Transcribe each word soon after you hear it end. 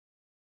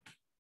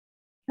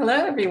Hello,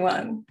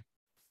 everyone.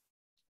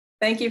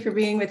 Thank you for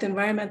being with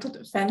Environmental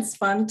Defense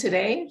Fund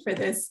today for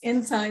this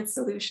Inside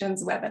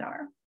Solutions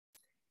webinar.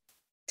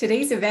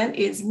 Today's event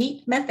is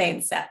Meet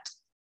MethaneSAT,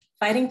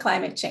 Fighting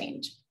Climate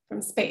Change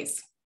from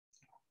Space.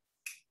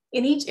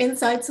 In each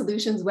Inside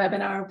Solutions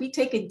webinar, we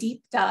take a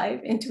deep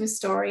dive into a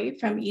story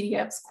from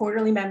EDF's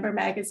quarterly member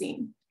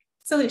magazine,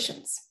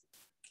 Solutions.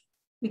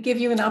 We give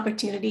you an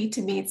opportunity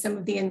to meet some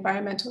of the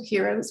environmental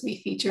heroes we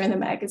feature in the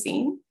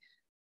magazine.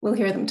 We'll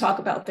hear them talk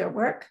about their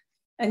work,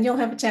 and you'll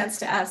have a chance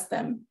to ask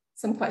them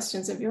some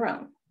questions of your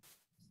own.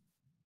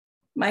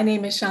 My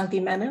name is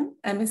Shanti Menon.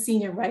 I'm a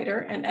senior writer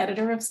and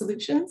editor of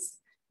Solutions,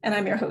 and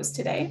I'm your host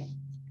today.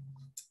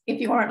 If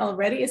you aren't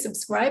already a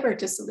subscriber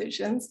to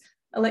Solutions,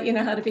 I'll let you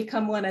know how to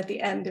become one at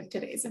the end of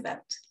today's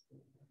event.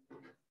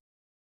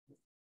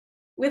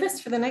 With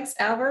us for the next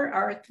hour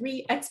are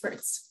three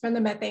experts from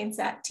the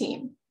MethaneSAT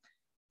team.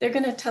 They're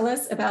going to tell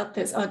us about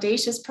this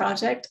audacious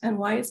project and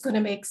why it's going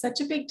to make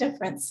such a big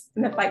difference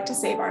in the fight to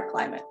save our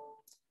climate.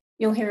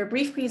 You'll hear a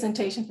brief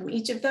presentation from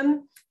each of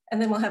them,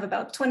 and then we'll have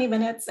about 20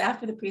 minutes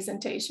after the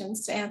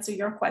presentations to answer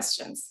your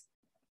questions.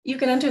 You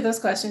can enter those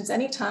questions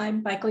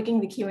anytime by clicking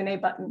the Q&A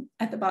button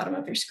at the bottom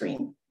of your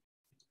screen.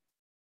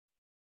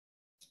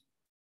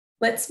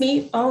 Let's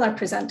meet all our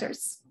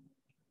presenters.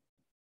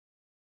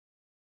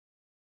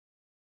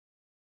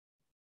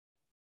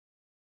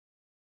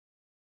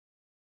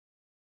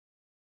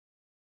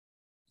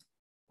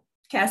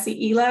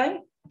 Cassie Ely,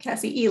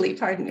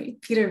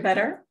 Peter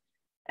Vedder,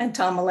 and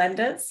Tom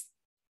Melendez.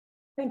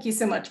 Thank you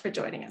so much for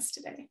joining us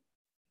today.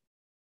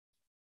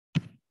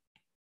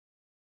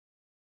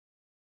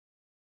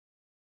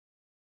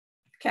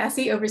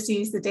 Cassie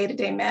oversees the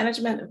day-to-day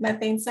management of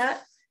MethaneSAT.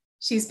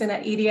 She's been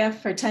at EDF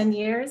for 10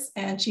 years,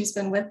 and she's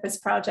been with this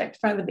project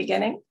from the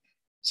beginning.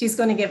 She's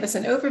going to give us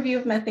an overview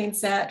of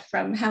MethaneSAT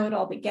from how it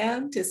all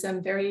began to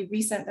some very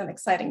recent and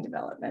exciting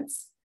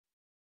developments.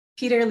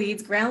 Peter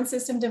leads ground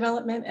system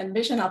development and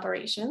mission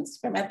operations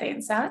for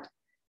MethaneSAT.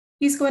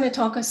 He's going to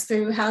talk us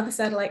through how the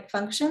satellite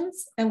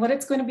functions and what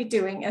it's going to be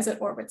doing as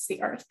it orbits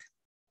the Earth.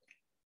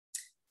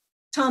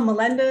 Tom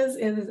Melendez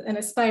is an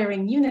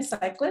aspiring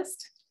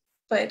unicyclist,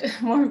 but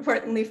more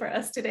importantly for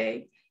us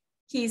today,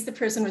 he's the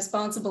person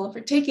responsible for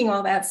taking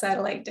all that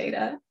satellite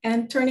data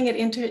and turning it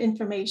into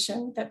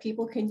information that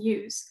people can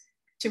use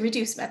to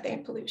reduce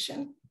methane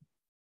pollution.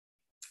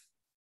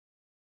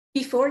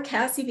 Before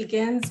Cassie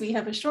begins, we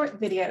have a short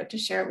video to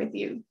share with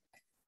you.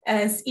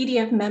 As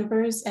EDF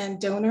members and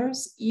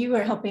donors, you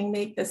are helping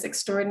make this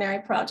extraordinary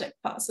project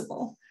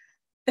possible.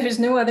 There's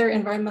no other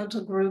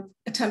environmental group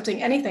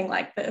attempting anything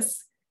like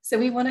this, so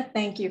we want to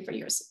thank you for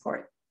your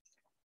support.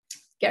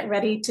 Get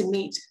ready to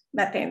meet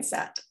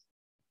MethaneSAT.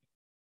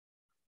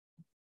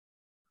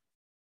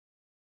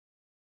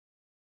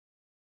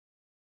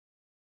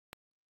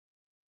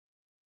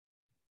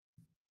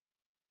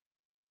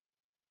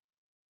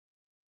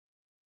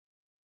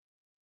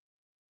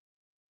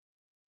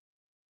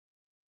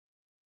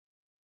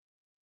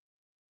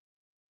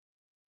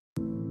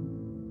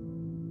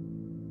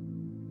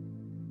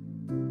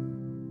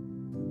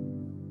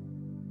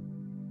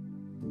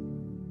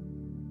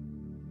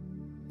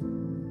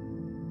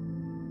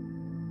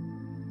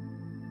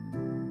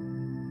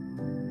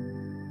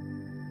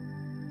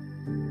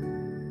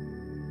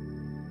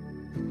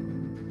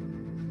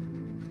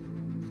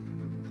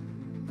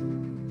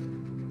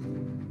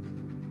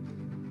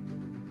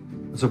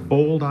 It's a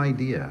bold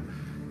idea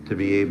to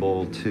be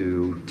able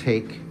to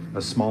take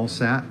a small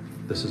sat,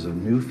 this is a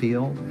new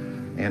field,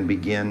 and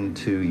begin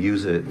to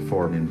use it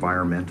for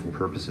environmental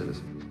purposes.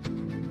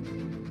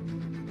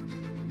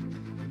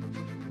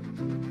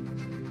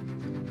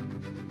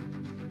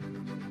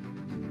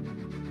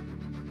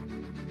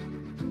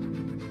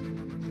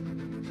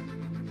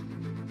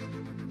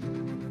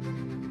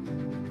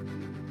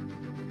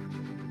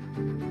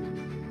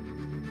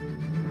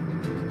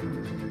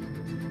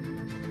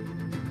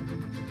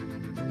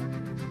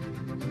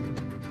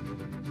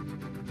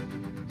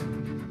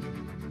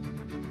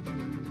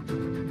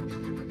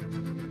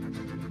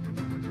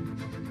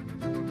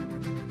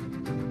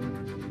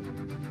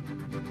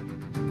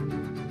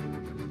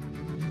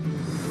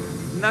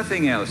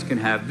 Nothing else can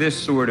have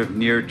this sort of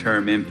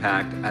near-term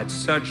impact at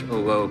such a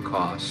low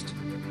cost.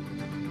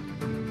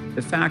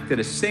 The fact that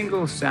a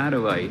single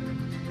satellite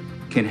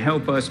can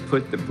help us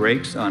put the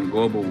brakes on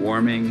global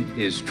warming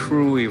is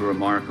truly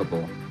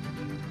remarkable.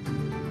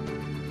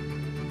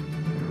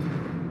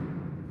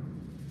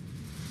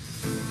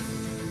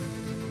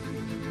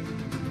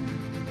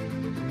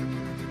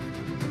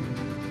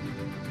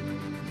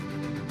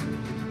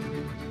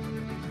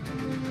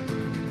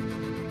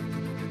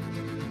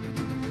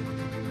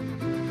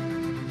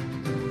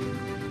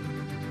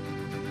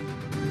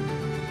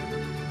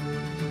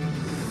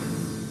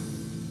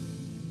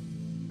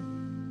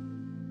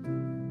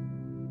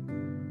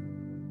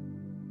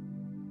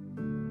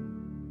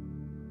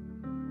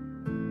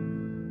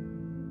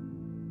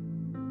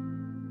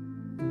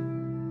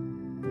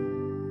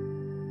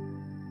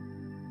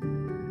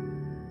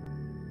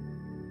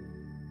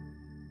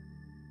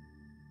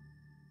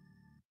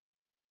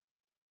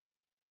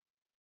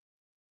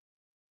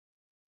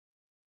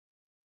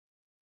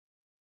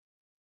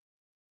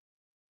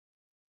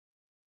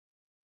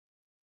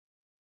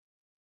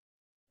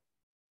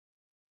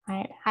 All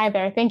right. Hi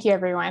there. Thank you,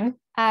 everyone.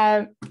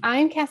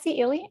 I'm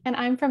Cassie Ely, and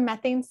I'm from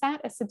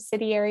MethaneSAT, a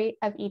subsidiary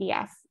of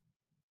EDF.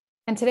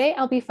 And today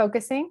I'll be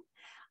focusing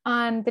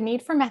on the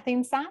need for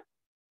MethaneSAT,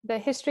 the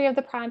history of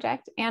the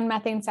project, and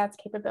MethaneSAT's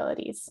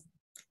capabilities.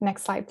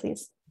 Next slide,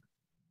 please.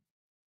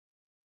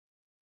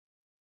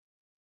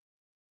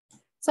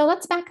 So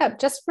let's back up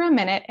just for a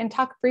minute and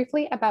talk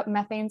briefly about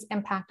methane's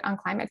impact on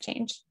climate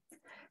change.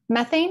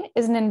 Methane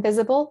is an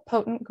invisible,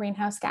 potent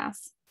greenhouse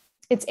gas.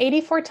 It's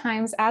 84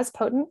 times as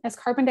potent as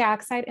carbon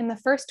dioxide in the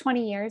first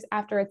 20 years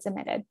after it's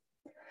emitted.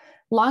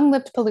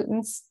 Long-lived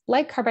pollutants,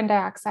 like carbon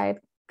dioxide,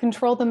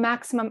 control the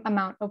maximum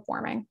amount of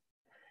warming.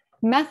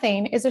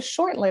 Methane is a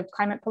short-lived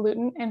climate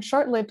pollutant, and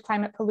short-lived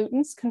climate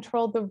pollutants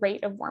control the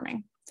rate of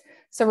warming.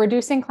 So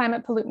reducing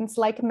climate pollutants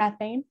like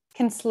methane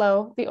can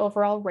slow the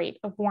overall rate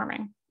of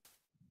warming.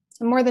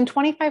 More than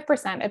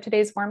 25% of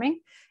today's warming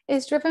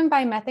is driven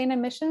by methane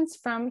emissions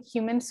from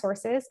human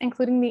sources,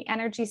 including the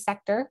energy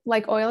sector,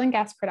 like oil and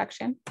gas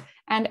production,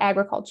 and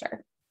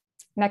agriculture.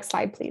 Next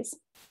slide, please.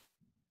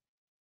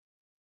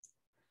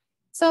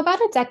 So about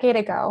a decade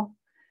ago,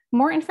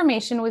 more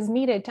information was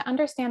needed to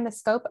understand the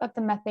scope of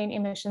the methane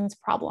emissions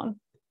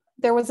problem.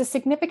 There was a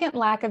significant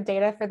lack of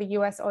data for the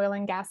US oil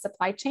and gas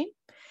supply chain,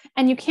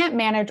 and you can't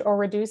manage or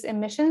reduce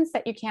emissions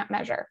that you can't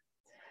measure.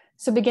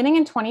 So beginning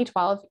in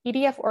 2012,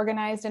 EDF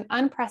organized an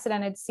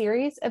unprecedented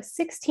series of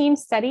 16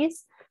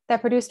 studies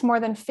that produced more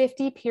than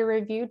 50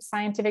 peer-reviewed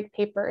scientific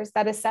papers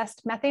that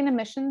assessed methane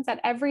emissions at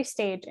every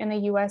stage in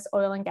the US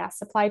oil and gas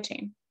supply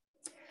chain.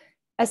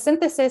 A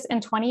synthesis in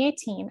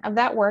 2018 of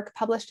that work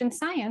published in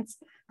Science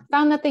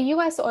found that the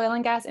US oil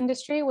and gas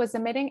industry was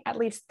emitting at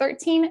least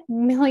 13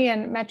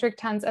 million metric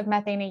tons of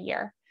methane a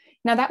year.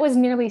 Now that was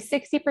nearly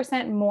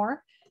 60%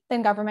 more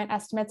than government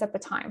estimates at the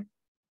time.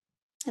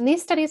 And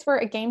these studies were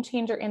a game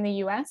changer in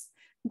the US,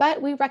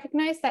 but we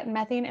recognize that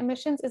methane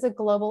emissions is a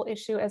global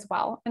issue as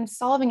well, and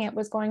solving it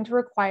was going to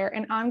require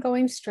an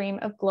ongoing stream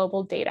of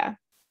global data.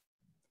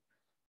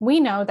 We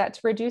know that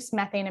to reduce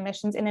methane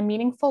emissions in a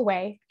meaningful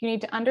way, you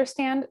need to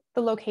understand the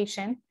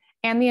location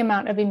and the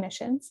amount of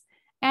emissions,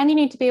 and you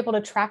need to be able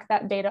to track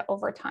that data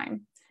over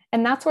time.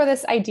 And that's where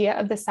this idea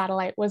of the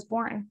satellite was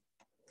born.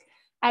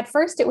 At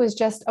first, it was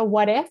just a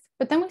what if,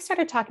 but then we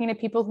started talking to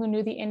people who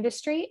knew the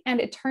industry,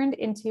 and it turned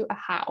into a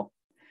how.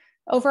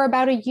 Over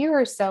about a year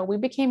or so, we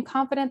became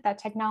confident that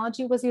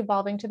technology was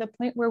evolving to the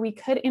point where we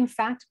could, in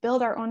fact,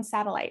 build our own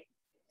satellite.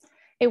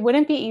 It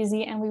wouldn't be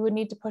easy, and we would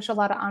need to push a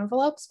lot of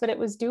envelopes, but it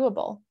was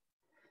doable.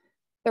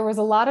 There was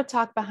a lot of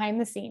talk behind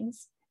the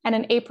scenes, and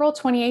in April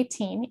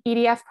 2018,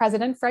 EDF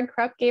President Fred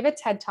Krupp gave a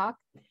TED Talk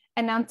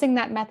announcing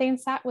that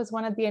MethaneSAT was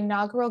one of the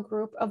inaugural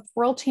group of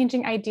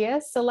world-changing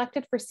ideas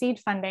selected for seed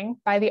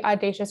funding by the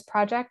Audacious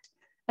project,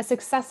 a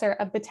successor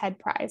of the TED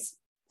Prize.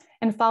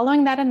 And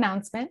following that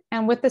announcement,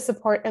 and with the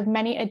support of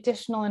many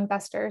additional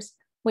investors,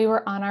 we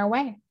were on our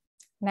way.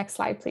 Next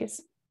slide, please.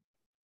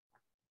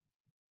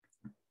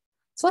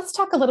 So let's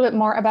talk a little bit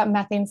more about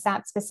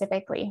MethaneSAT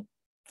specifically.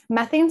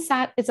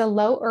 MethaneSAT is a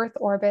low Earth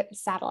orbit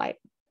satellite.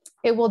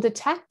 It will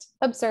detect,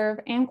 observe,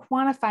 and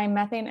quantify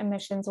methane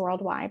emissions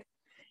worldwide.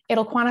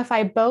 It'll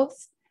quantify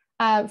both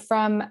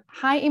from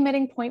high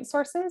emitting point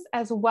sources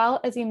as well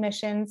as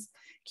emissions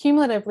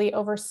cumulatively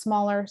over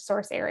smaller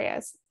source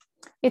areas.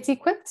 It's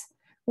equipped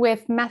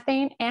with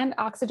methane and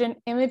oxygen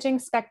imaging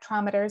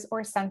spectrometers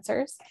or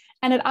sensors,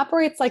 and it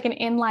operates like an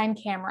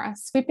inline camera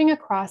sweeping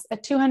across a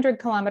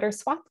 200-kilometer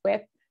swath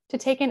width to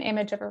take an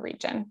image of a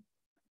region.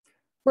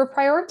 We're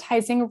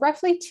prioritizing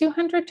roughly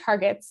 200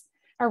 targets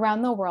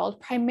around the world,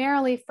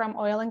 primarily from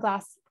oil and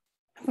gas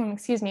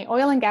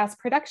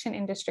production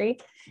industry,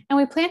 and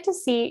we plan to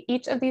see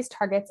each of these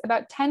targets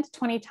about 10 to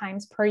 20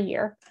 times per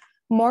year,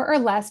 more or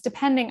less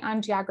depending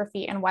on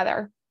geography and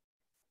weather.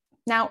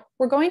 Now,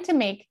 we're going to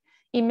make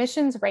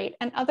emissions rate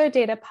and other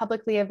data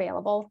publicly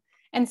available.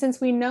 And since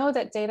we know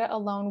that data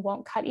alone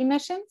won't cut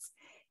emissions,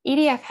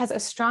 EDF has a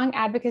strong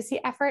advocacy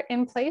effort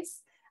in place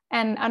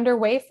and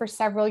underway for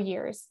several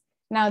years.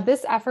 Now,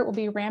 this effort will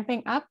be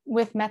ramping up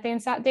with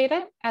MethaneSAT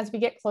data as we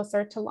get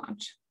closer to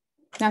launch.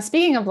 Now,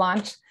 speaking of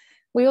launch,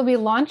 we will be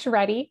launch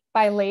ready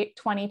by late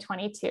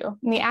 2022.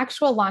 And the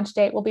actual launch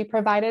date will be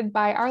provided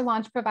by our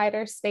launch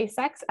provider,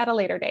 SpaceX, at a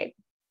later date.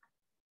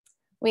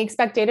 We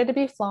expect data to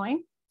be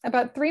flowing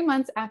about 3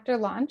 months after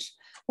launch,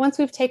 once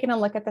we've taken a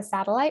look at the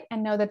satellite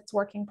and know that it's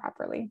working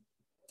properly.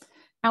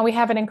 Now we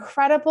have an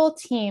incredible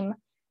team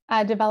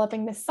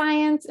developing the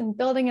science and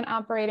building and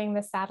operating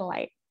the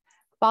satellite.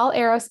 Ball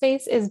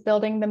Aerospace is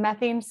building the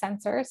methane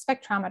sensor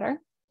spectrometer.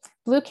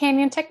 Blue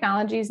Canyon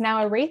Technologies,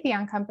 now a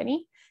Raytheon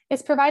company,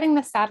 is providing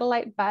the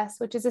satellite bus,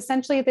 which is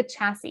essentially the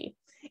chassis.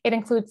 It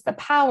includes the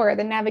power,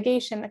 the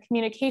navigation, the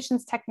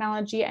communications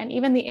technology, and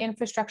even the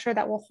infrastructure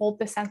that will hold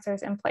the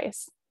sensors in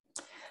place.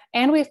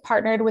 And we've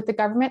partnered with the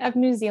government of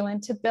New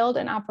Zealand to build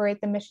and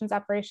operate the Missions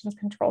Operations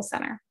Control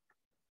Center.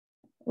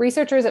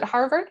 Researchers at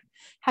Harvard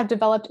have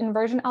developed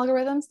inversion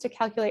algorithms to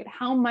calculate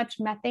how much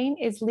methane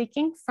is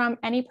leaking from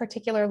any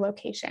particular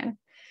location.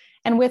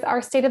 And with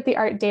our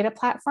state-of-the-art data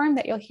platform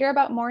that you'll hear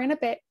about more in a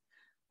bit,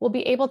 we'll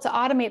be able to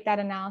automate that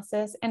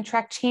analysis and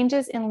track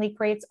changes in leak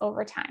rates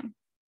over time.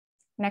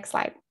 Next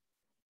slide.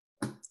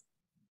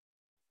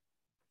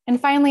 And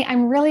finally,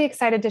 I'm really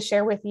excited to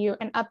share with you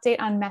an update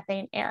on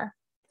methane air.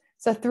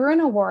 So through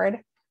an award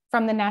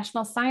from the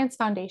National Science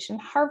Foundation,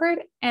 Harvard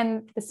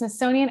and the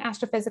Smithsonian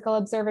Astrophysical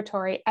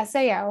Observatory,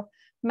 SAO,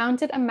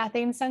 mounted a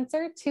methane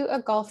sensor to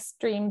a Gulf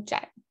Stream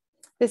jet.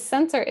 This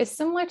sensor is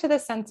similar to the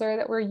sensor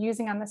that we're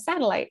using on the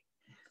satellite,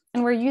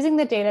 and we're using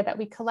the data that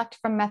we collect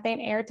from methane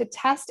air to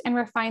test and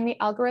refine the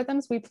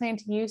algorithms we plan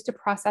to use to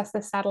process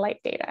the satellite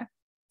data.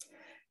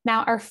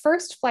 Now, our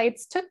first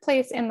flights took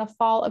place in the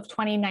fall of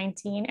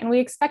 2019, and we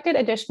expected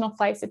additional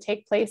flights to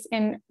take place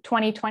in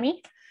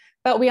 2020,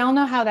 but we all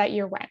know how that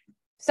year went.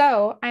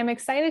 So I'm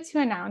excited to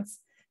announce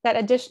that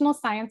additional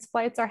science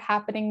flights are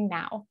happening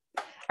now.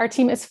 Our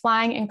team is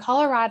flying in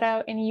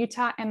Colorado, in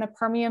Utah, and the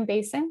Permian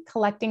Basin,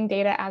 collecting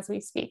data as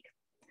we speak.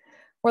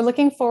 We're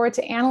looking forward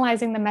to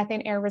analyzing the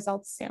methane air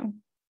results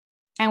soon.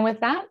 And with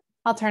that,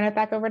 I'll turn it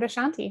back over to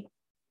Shanti.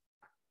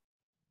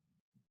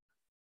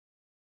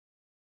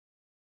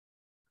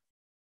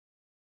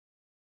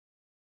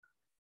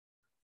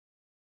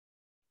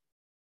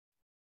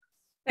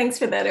 Thanks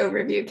for that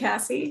overview,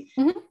 Cassie.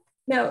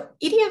 Now,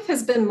 EDF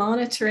has been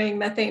monitoring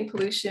methane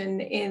pollution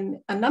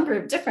in a number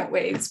of different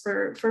ways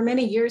for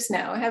many years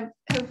now.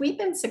 Have we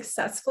been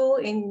successful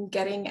in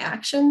getting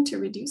action to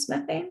reduce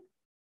methane?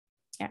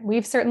 Yeah,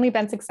 we've certainly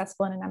been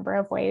successful in a number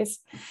of ways.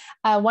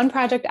 One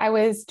project I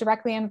was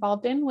directly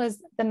involved in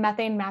was the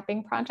methane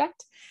mapping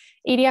project.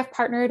 EDF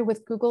partnered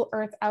with Google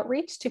Earth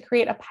Outreach to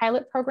create a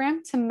pilot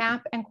program to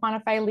map and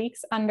quantify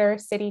leaks under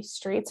city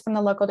streets from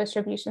the local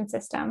distribution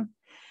system.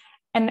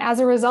 And as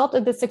a result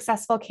of the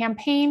successful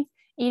campaign,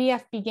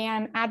 EDF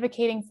began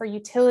advocating for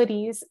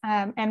utilities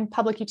and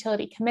public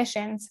utility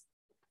commissions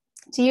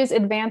to use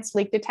advanced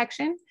leak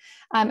detection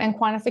and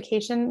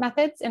quantification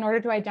methods in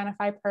order to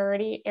identify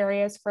priority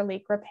areas for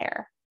leak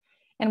repair.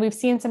 And we've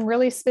seen some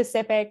really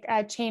specific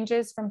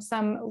changes from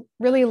some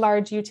really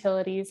large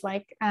utilities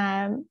like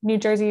New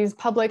Jersey's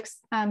Public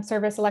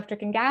Service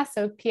Electric and Gas,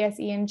 so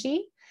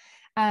PSE&G,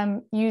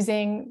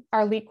 using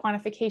our leak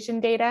quantification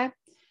data.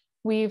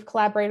 We've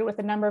collaborated with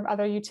a number of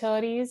other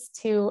utilities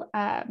to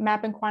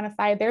map and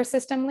quantify their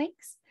system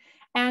leaks.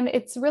 And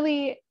it's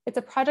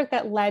a project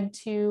that led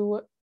to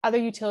other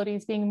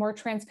utilities being more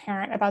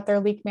transparent about their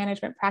leak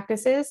management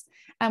practices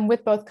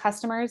with both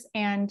customers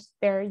and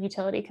their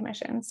utility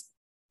commissions.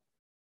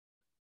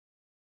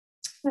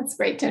 That's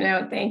great to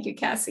know. Thank you,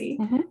 Cassie.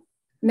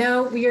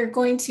 Now we are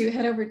going to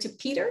head over to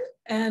Peter,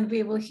 and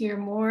we will hear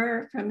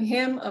more from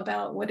him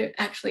about what it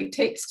actually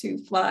takes to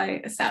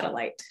fly a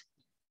satellite.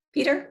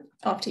 Peter,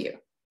 off to you.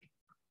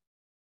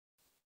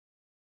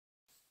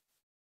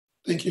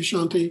 Thank you,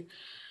 Shanti.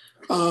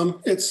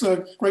 It's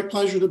a great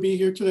pleasure to be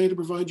here today to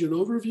provide you an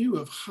overview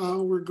of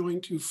how we're going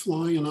to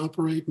fly and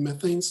operate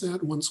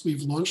MethaneSAT once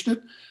we've launched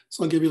it.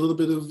 So I'll give you a little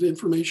bit of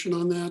information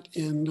on that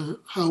and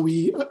how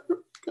we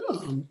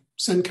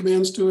send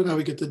commands to it, how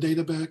we get the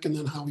data back, and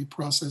then how we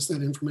process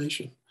that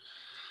information.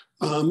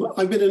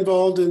 I've been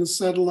involved in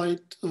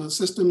satellite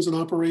systems and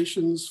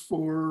operations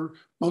for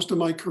most of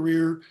my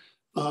career.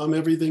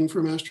 Everything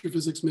from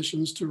astrophysics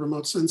missions to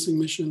remote sensing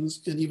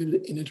missions and even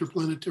an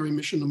interplanetary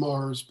mission to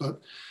Mars.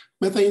 But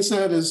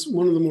MethaneSAT is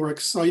one of the more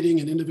exciting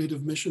and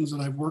innovative missions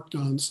that I've worked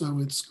on, so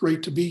it's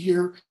great to be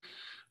here.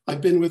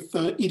 I've been with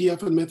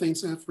EDF and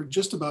MethaneSAT for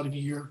just about a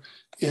year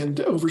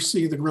and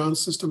oversee the ground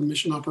system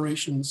mission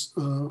operations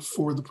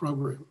for the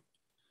program.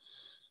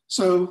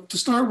 So to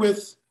start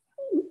with,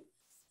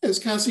 as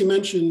Cassie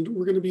mentioned,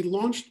 we're going to be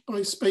launched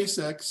by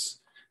SpaceX,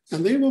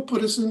 and they will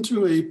put us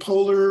into a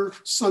polar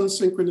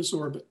sun-synchronous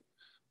orbit.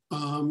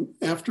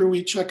 After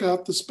we check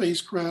out the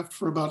spacecraft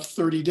for about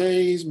 30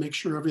 days, make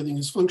sure everything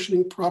is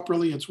functioning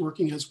properly, it's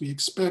working as we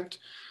expect,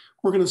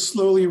 we're going to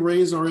slowly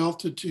raise our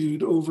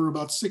altitude over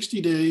about 60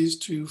 days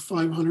to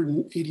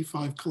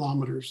 585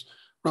 kilometers,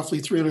 roughly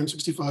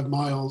 365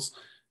 miles,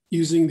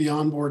 using the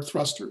onboard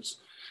thrusters.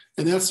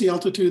 And that's the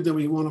altitude that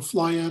we want to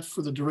fly at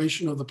for the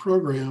duration of the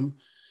program.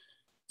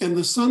 And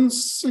the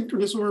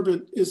sun-synchronous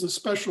orbit is a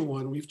special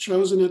one. We've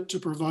chosen it to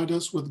provide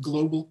us with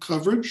global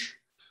coverage.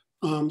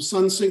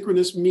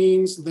 Sun-synchronous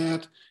means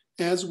that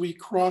as we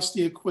cross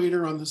the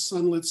equator on the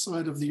sunlit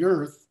side of the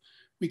Earth,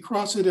 we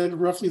cross it at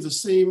roughly the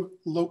same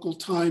local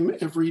time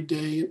every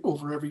day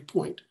over every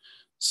point.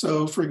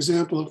 So for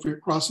example, if we're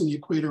crossing the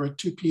equator at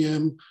 2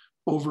 p.m.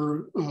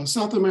 over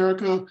South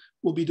America,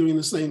 we'll be doing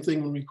the same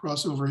thing when we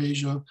cross over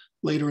Asia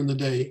later in the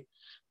day.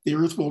 The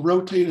Earth will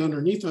rotate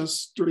underneath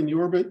us during the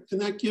orbit,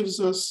 and that gives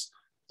us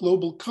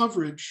global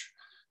coverage.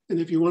 And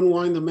if you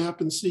unwind the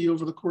map and see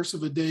over the course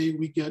of a day,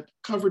 we get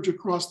coverage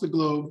across the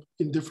globe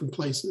in different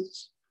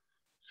places.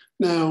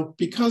 Now,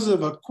 because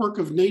of a quirk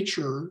of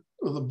nature,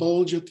 the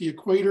bulge at the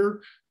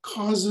equator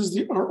causes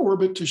our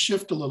orbit to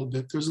shift a little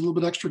bit. There's a little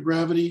bit extra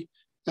gravity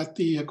at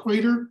the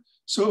equator.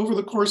 So over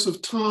the course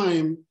of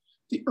time,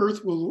 the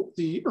Earth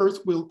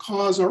will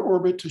cause our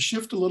orbit to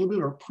shift a little bit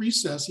or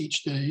precess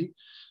each day.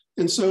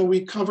 And so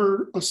we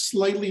cover a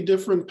slightly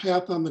different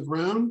path on the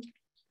ground.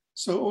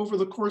 So over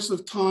the course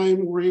of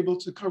time, we're able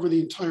to cover the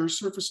entire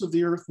surface of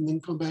the Earth and then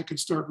come back and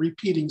start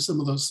repeating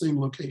some of those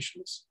same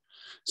locations.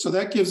 So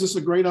that gives us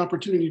a great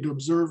opportunity to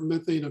observe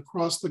methane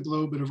across the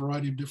globe at a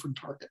variety of different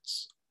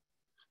targets.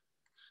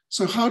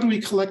 So how do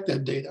we collect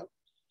that data?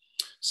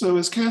 So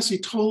as Cassie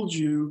told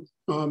you,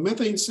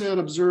 MethaneSAT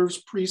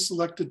observes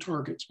pre-selected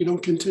targets. We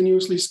don't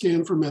continuously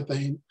scan for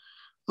methane.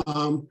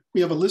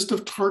 We have a list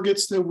of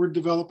targets that we're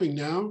developing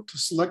now to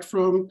select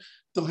from.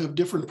 They'll have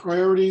different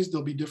priorities.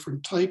 There'll be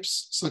different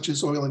types, such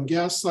as oil and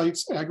gas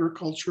sites,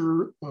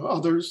 agriculture,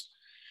 others.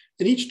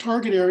 And each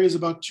target area is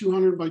about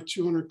 200 by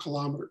 200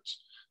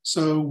 kilometers.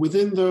 So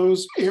within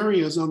those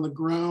areas on the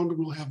ground,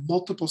 we'll have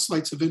multiple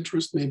sites of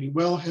interest, maybe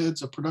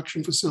wellheads, a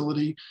production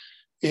facility,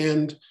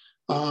 and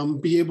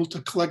be able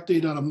to collect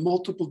data on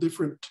multiple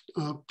different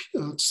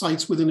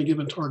sites within a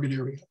given target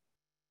area.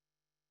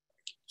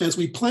 As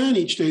we plan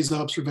each day's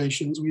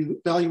observations, we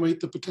evaluate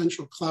the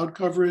potential cloud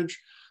coverage,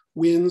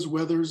 winds,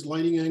 weathers,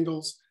 lighting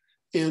angles,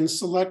 and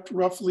select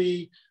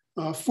roughly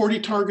 40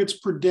 targets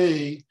per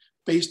day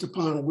based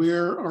upon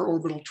where our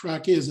orbital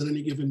track is at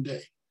any given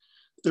day.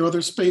 There are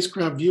other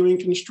spacecraft viewing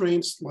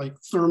constraints like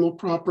thermal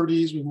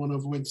properties. We want to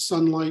avoid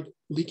sunlight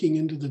leaking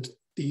into the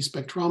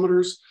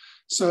spectrometers.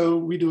 So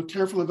we do a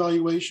careful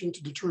evaluation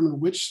to determine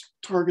which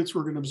targets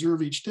we're going to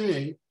observe each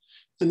day.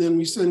 And then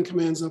we send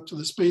commands up to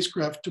the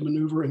spacecraft to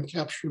maneuver and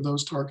capture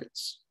those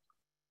targets.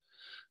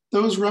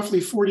 Those roughly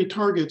 40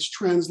 targets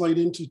translate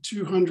into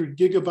 200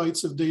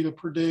 gigabytes of data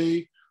per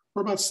day,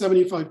 or about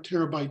 75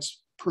 terabytes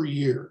per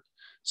year.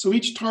 So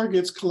each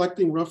target's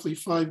collecting roughly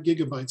 5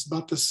 gigabytes,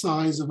 about the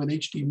size of an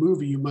HD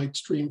movie you might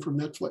stream from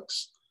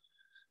Netflix.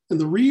 And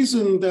the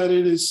reason that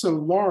it is so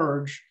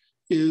large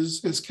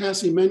is, as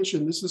Cassie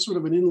mentioned, this is sort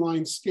of an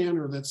inline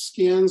scanner that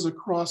scans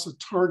across a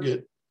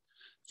target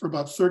for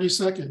about 30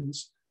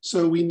 seconds.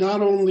 So we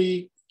not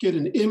only get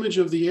an image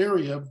of the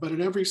area, but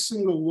in every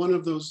single one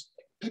of those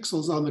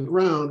pixels on the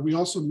ground, we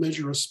also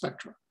measure a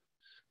spectra.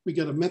 We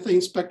get a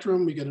methane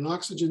spectrum, we get an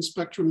oxygen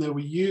spectrum that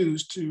we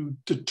use to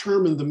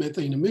determine the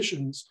methane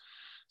emissions.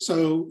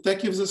 So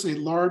that gives us a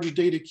large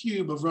data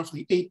cube of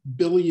roughly 8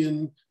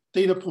 billion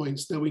data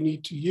points that we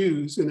need to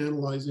use in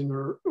analyzing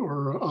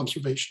our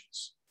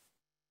observations.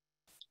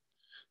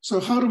 So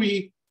how do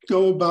we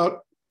go about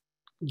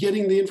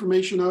getting the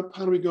information up?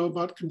 How do we go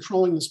about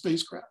controlling the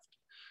spacecraft?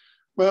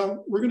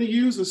 Well, we're going to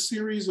use a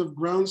series of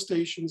ground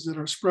stations that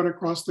are spread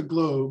across the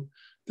globe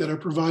that are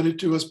provided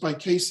to us by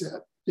KSAT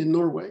in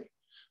Norway.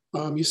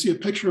 You see a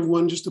picture of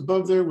one just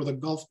above there with a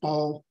golf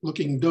ball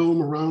looking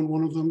dome around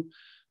one of them.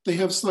 They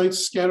have sites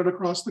scattered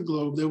across the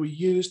globe that we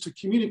use to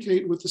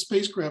communicate with the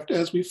spacecraft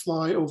as we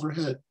fly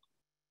overhead.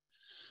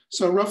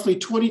 So roughly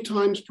 20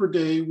 times per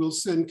day, we'll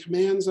send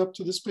commands up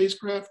to the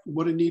spacecraft,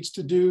 what it needs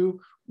to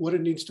do, what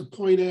it needs to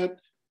point at,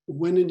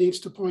 when it needs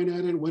to point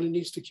at it, when it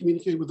needs to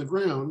communicate with the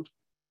ground.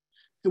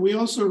 And we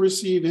also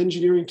receive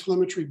engineering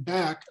telemetry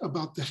back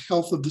about the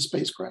health of the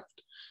spacecraft.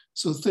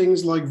 So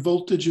things like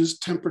voltages,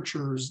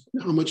 temperatures,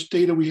 how much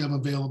data we have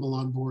available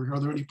on board, are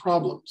there any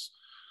problems?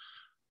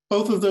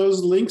 Both of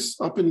those links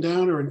up and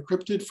down are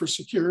encrypted for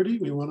security.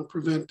 We want to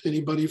prevent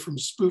anybody from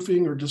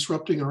spoofing or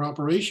disrupting our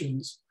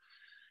operations.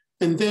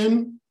 And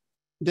then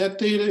that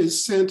data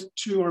is sent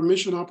to our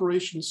mission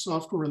operations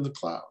software in the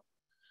cloud.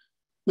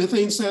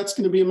 MethaneSAT is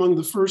going to be among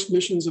the first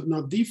missions, if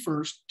not the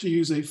first, to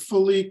use a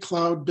fully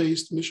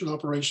cloud-based mission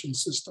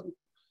operations system.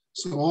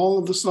 So all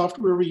of the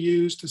software we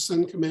use to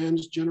send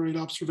commands, generate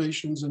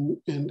observations,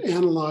 and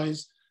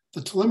analyze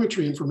the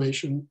telemetry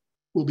information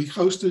will be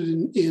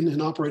hosted in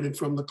and operated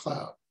from the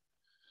cloud.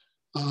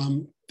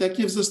 That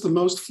gives us the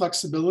most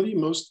flexibility.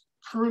 Most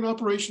current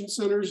operation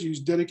centers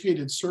use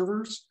dedicated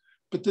servers,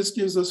 but this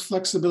gives us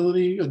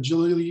flexibility,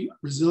 agility,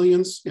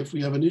 resilience. If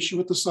we have an issue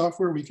with the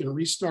software, we can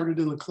restart it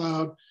in the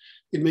cloud.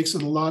 It makes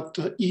it a lot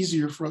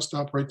easier for us to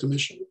operate the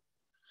mission.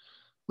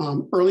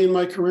 Early in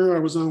my career, I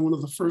was on one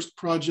of the first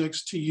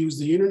projects to use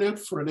the internet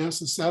for a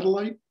NASA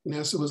satellite.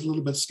 NASA was a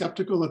little bit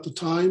skeptical at the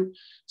time.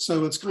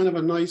 So it's kind of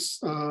a nice,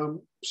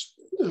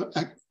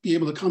 be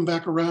able to come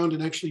back around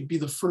and actually be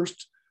the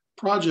first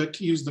project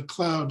to use the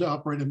cloud to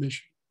operate a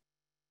mission.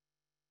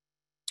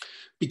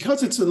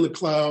 Because it's in the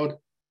cloud,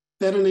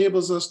 that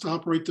enables us to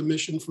operate the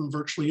mission from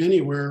virtually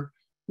anywhere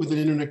with an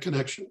internet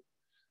connection.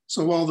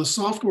 So while the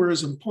software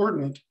is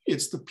important,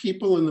 it's the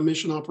people in the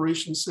Mission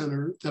Operations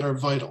Center that are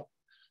vital.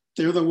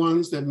 They're the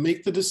ones that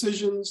make the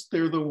decisions.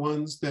 They're the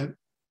ones that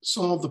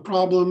solve the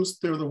problems.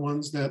 They're the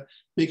ones that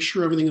make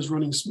sure everything is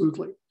running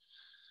smoothly.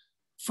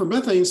 For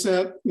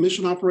MethaneSAT,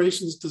 mission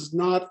operations does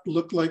not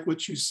look like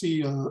what you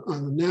see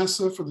on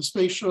NASA for the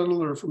space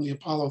shuttle or from the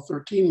Apollo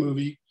 13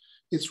 movie.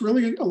 It's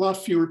really a lot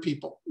fewer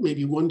people,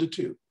 maybe 1 to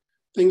 2.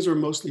 Things are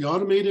mostly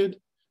automated.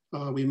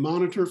 We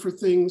monitor for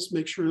things,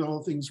 make sure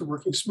all things are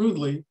working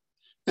smoothly.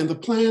 And the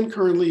plan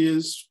currently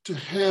is to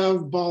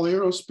have Ball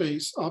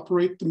Aerospace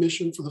operate the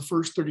mission for the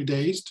first 30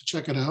 days to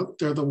check it out.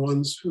 They're the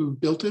ones who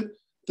built it.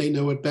 They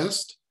know it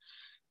best.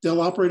 They'll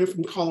operate it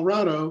from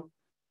Colorado,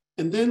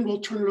 and then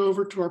we'll turn it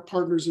over to our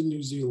partners in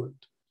New Zealand.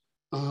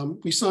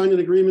 We signed an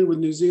agreement with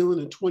New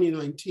Zealand in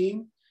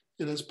 2019,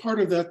 And as part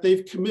of that,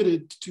 they've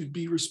committed to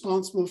be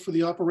responsible for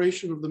the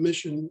operation of the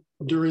mission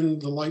during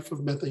the life of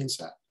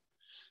MethaneSAT.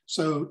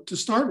 So to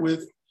start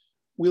with,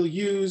 we'll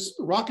use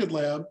Rocket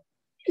Lab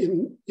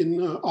in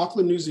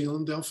Auckland, New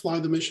Zealand. They'll fly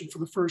the mission for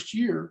the first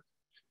year.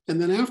 And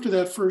then after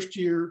that first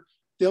year,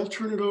 they'll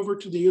turn it over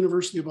to the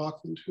University of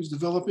Auckland, who's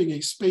developing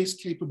a space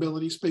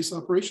capability, space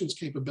operations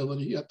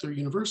capability at their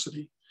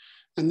university.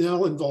 And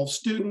they'll involve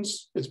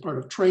students as part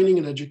of training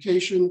and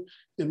education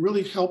and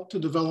really help to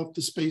develop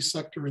the space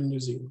sector in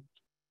New Zealand.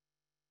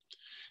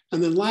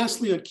 And then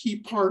lastly, a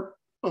key part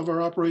of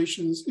our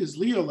operations is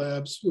Leo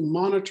Labs, who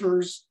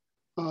monitors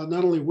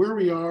not only where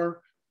we are,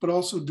 but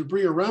also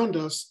debris around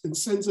us and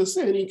sends us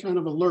any kind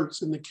of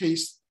alerts in the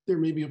case there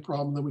may be a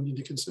problem that we need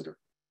to consider.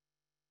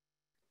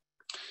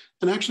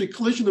 And actually,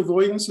 collision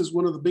avoidance is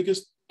one of the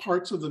biggest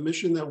parts of the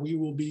mission that we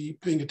will be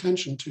paying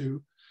attention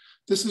to.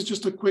 This is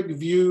just a quick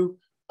view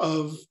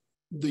of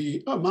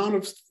the amount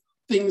of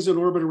things in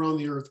orbit around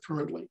the Earth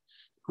currently.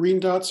 Green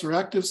dots are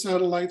active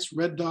satellites,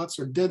 red dots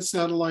are dead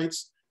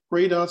satellites,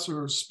 gray dots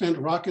are spent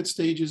rocket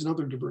stages and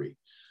other debris.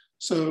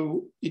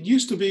 So it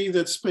used to be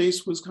that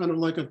space was kind of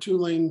like a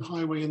two-lane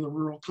highway in the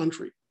rural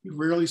country. You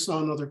rarely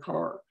saw another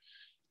car.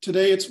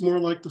 Today, it's more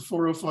like the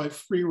 405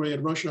 freeway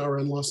at rush hour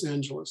in Los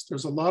Angeles.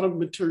 There's a lot of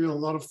material, a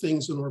lot of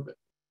things in orbit.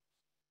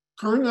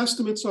 Current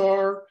estimates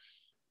are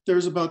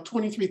there's about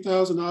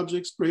 23,000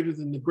 objects greater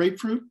than the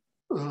grapefruit,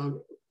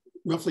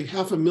 roughly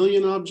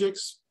 500,000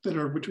 objects that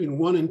are between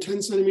 1 and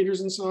 10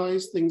 centimeters in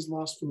size, things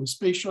lost from the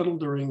space shuttle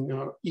during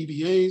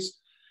EVAs.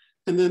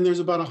 And then there's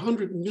about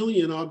 100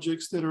 million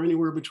objects that are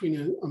anywhere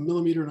between a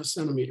millimeter and a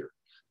centimeter,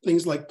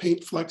 things like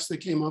paint flecks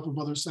that came off of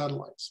other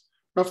satellites.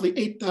 Roughly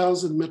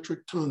 8,000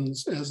 metric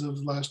tons as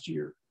of last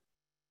year.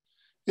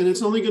 And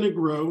it's only going to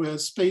grow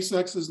as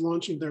SpaceX is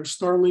launching their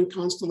Starlink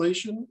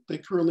constellation. They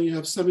currently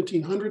have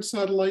 1,700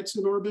 satellites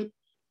in orbit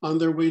on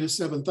their way to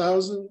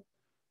 7,000.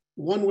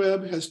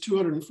 OneWeb has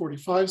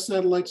 245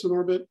 satellites in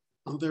orbit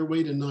on their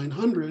way to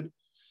 900.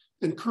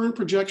 And current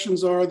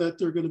projections are that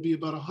there are going to be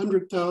about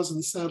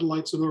 100,000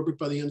 satellites in orbit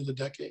by the end of the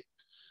decade.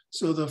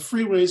 So the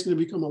freeway is going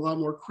to become a lot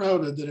more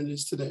crowded than it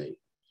is today.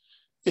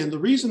 And the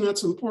reason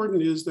that's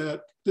important is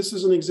that this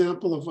is an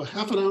example of a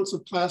 1/2 ounce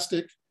of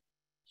plastic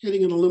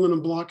hitting an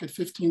aluminum block at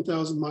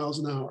 15,000 miles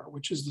an hour,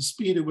 which is the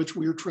speed at which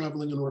we are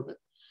traveling in orbit.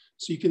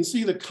 So you can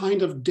see the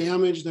kind of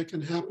damage that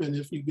can happen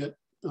if you get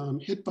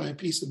hit by a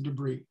piece of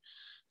debris.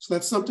 So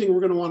that's something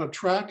we're going to want to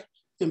track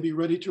and be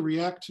ready to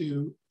react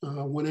to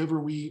whenever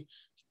we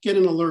get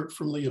an alert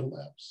from Leo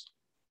Labs.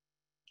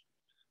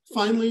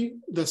 Finally,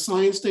 the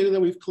science data that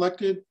we've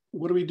collected,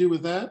 what do we do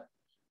with that?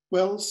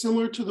 Well,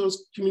 similar to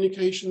those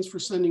communications for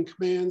sending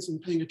commands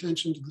and paying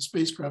attention to the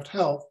spacecraft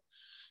health,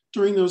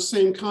 during those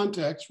same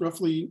contacts,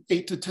 roughly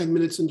 8 to 10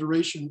 minutes in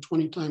duration,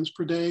 20 times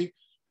per day,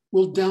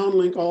 we'll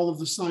downlink all of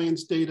the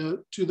science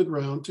data to the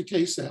ground, to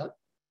KSAT.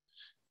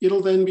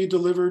 It'll then be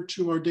delivered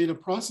to our data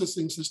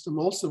processing system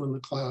also in the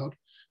cloud,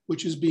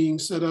 which is being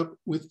set up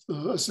with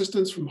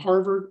assistance from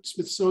Harvard,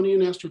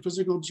 Smithsonian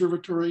Astrophysical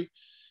Observatory,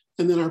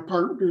 and then our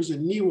partners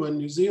in NIWA in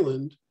New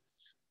Zealand.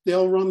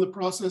 They'll run the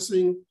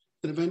processing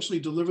and eventually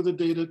deliver the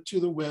data to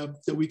the web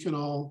that we can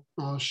all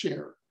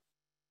share.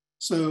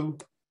 So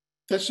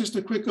that's just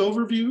a quick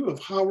overview of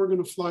how we're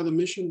going to fly the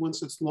mission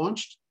once it's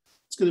launched.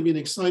 It's going to be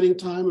an exciting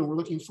time, and we're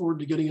looking forward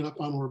to getting it up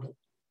on orbit.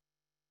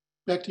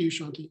 Back to you,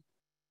 Shanti.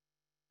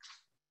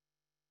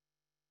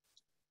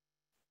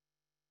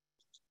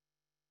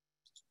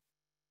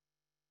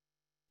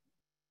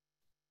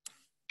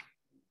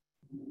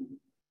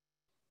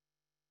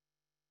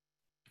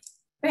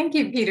 Thank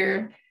you,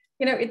 Peter.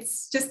 You know,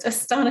 it's just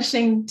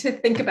astonishing to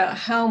think about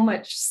how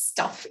much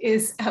stuff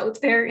is out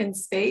there in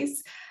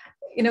space.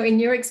 You know, in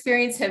your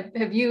experience,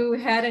 have you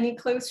had any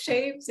close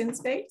shaves in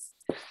space?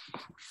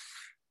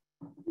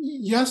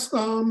 Yes,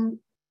 the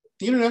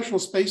International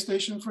Space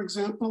Station, for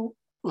example,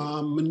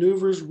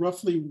 maneuvers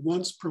roughly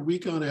once per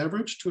week on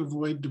average to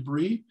avoid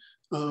debris.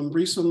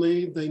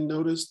 Recently, they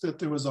noticed that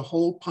there was a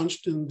hole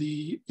punched in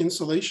the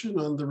insulation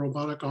on the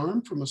robotic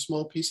arm from a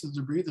small piece of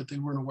debris that they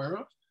weren't aware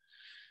of.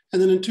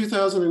 And then in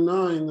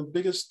 2009, the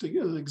biggest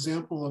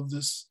example of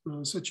this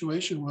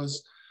situation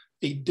was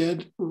a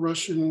dead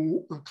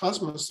Russian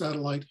Cosmos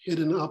satellite hit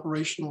an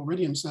operational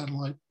Iridium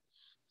satellite.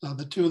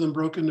 The two of them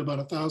broke into about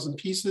 1,000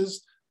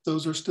 pieces.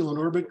 Those are still in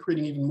orbit,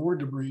 creating even more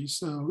debris.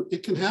 So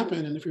it can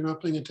happen, and if you're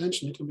not paying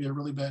attention, it can be a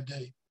really bad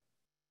day.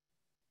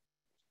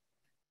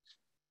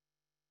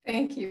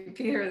 Thank you,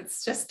 Peter.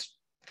 It's just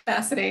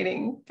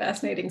fascinating,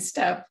 fascinating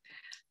stuff.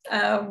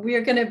 We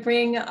are going to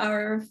bring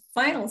our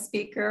final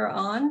speaker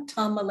on,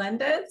 Tom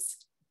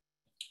Melendez.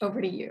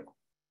 Over to you.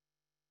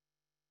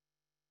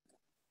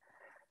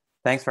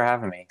 Thanks for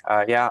having me.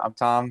 Yeah, I'm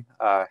Tom,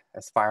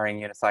 aspiring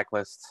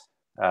unicyclist,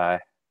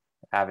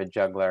 avid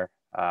juggler,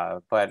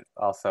 but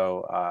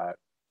also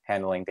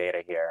handling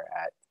data here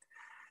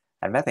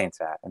at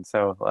MethaneSAT. And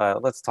so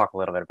let's talk a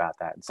little bit about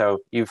that. So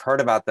you've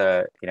heard about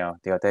the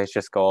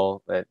audacious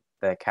goal that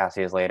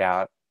Cassie has laid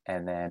out,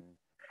 and then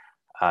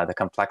the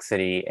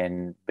complexity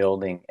in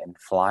building and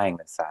flying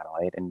the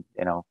satellite. And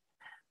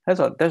there's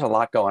a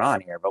lot going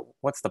on here, but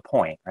what's the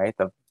point, right?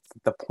 The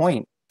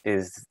point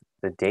is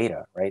the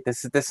data, right?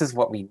 This is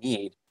what we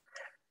need.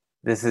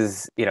 This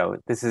is,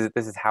 this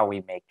is how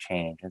we make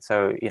change. And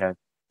so,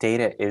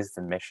 data is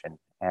the mission.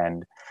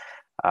 And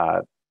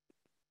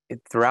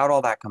throughout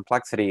all that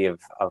complexity of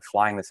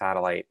flying the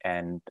satellite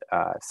and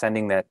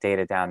sending that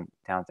data down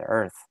to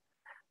Earth,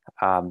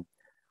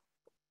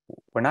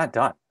 we're not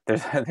done.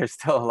 There's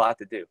still a lot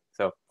to do.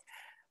 So,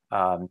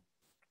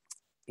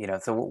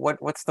 so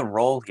what's the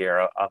role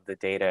here of the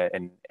data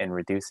in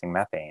reducing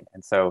methane?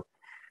 And so,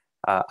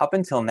 up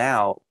until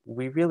now,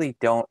 we really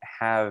don't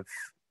have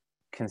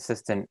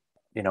consistent,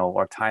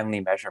 or timely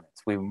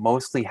measurements. We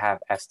mostly have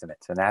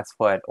estimates, and that's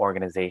what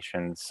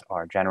organizations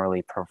are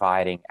generally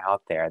providing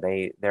out there.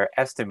 They're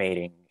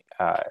estimating,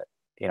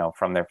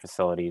 from their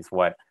facilities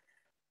what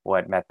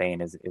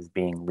methane is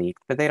being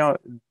leaked, but they don't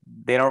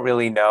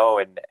really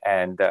know,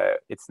 and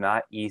it's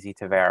not easy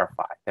to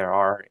verify. There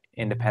are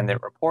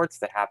independent reports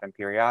that happen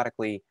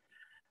periodically,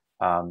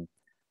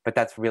 but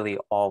that's really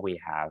all we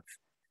have.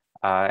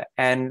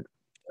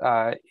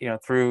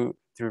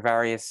 Through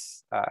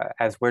various,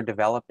 as we're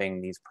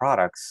developing these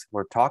products,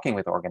 we're talking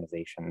with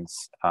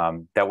organizations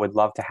that would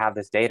love to have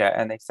this data,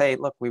 and they say,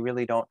 look, we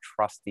really don't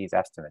trust these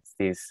estimates.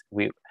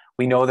 We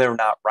know they're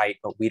not right,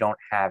 but we don't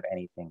have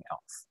anything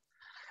else.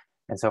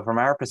 And so from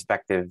our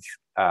perspective,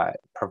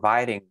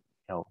 providing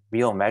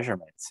real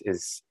measurements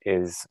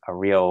is a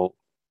real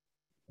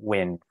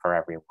win for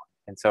everyone.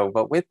 And so,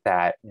 but with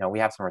that, we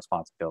have some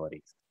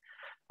responsibilities.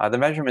 The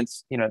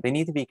measurements, they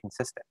need to be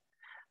consistent.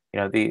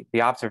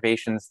 The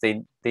observations,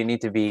 they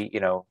need to be,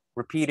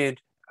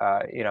 repeated,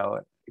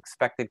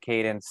 expected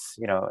cadence,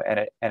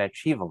 and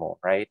achievable,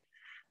 right?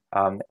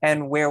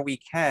 And where we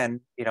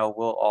can,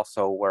 we'll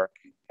also work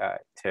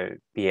to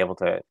be able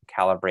to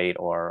calibrate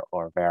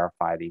or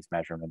verify these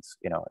measurements,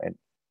 in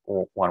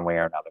one way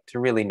or another, to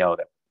really know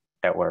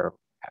that we're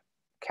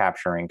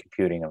capturing,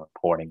 computing, and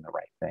reporting the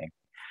right thing.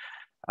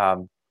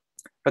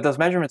 But those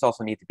measurements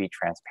also need to be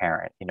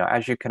transparent.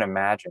 As you can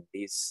imagine,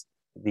 these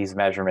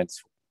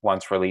measurements,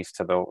 once released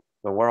to the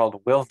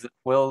world,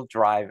 will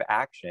drive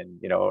action,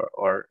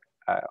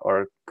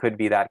 or could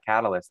be that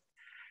catalyst.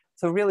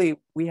 So really,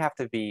 we have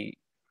to be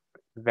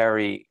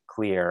very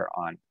clear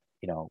on,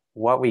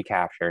 what we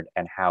captured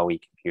and how we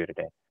computed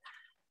it.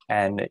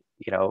 And,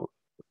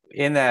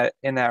 in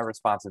that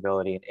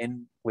responsibility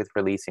and with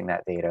releasing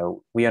that data,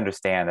 we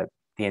understand that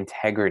the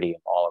integrity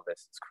of all of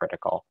this is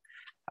critical.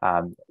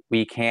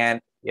 We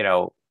can't,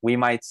 we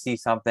might see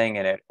something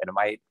and it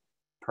might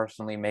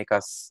personally make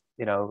us,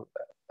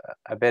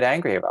 a bit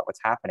angry about what's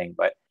happening,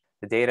 but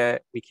the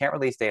data, we can't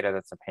release data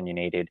that's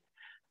opinionated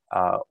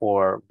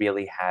or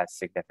really has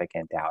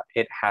significant doubt.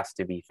 It has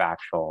to be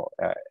factual,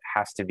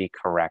 has to be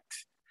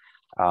correct,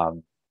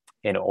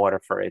 in order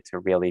for it to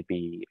really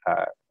be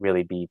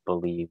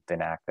believed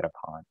and acted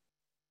upon.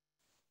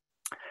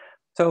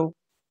 So,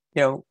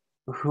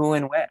 who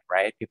and when,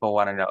 right? People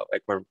want to know,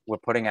 like we're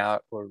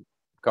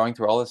going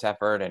through all this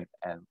effort and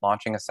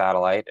launching a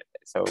satellite.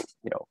 So,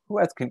 who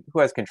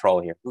has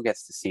control here? Who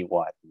gets to see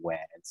what, when?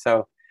 And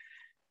so,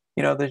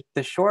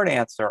 the short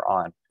answer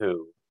on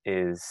who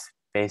is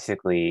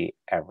basically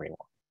everyone.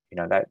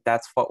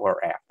 That's what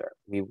we're after.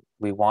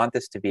 We want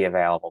this to be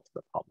available to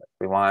the public.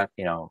 We want,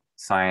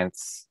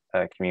 science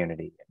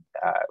community.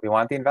 We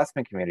want the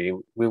investment community.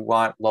 We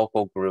want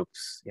local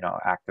groups,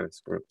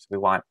 activist groups. We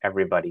want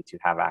everybody to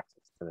have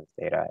access to this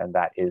data, and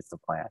that is the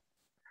plan.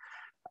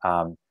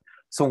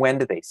 So when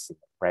do they see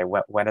it, right?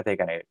 When are they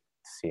going to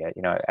see it?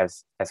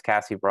 As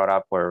Cassie brought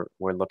up, we're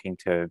looking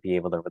to be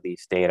able to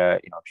release data,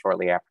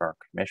 shortly after our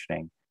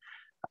commissioning.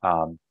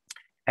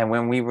 And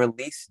when we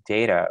release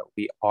data,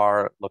 we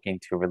are looking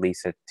to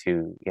release it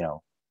to,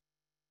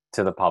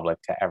 to the public,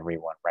 to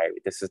everyone, right?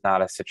 This is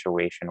not a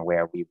situation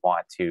where we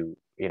want to,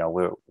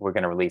 we're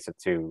going to release it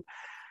to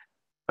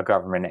a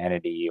government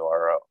entity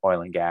or an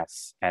oil and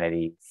gas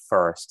entity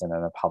first, and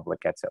then the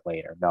public gets it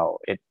later. No,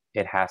 it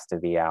has to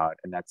be out,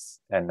 and that's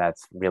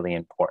really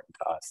important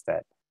to us,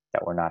 that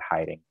we're not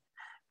hiding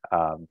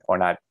or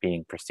not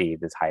being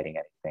perceived as hiding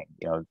anything.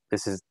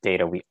 This is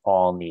data we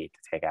all need to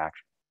take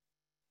action.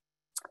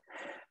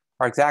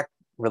 Our exact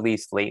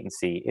release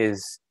latency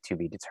is to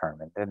be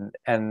determined,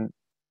 and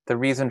the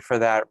reason for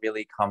that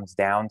really comes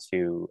down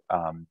to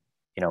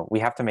we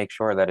have to make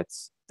sure that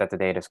the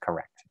data is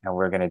correct, and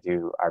we're going to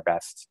do our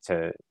best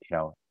to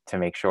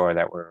make sure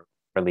that we're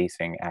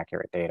releasing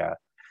accurate data.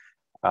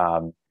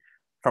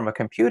 From a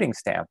computing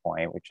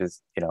standpoint, which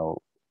is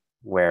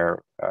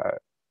where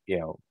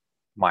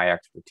my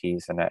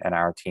expertise and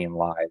our team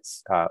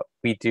lies,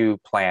 we do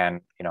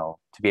plan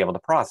to be able to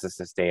process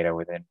this data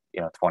within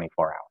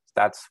 24 hours.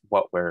 That's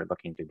what we're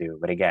looking to do.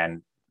 But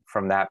again,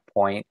 from that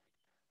point,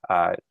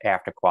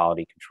 after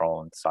quality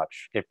control and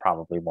such, it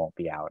probably won't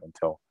be out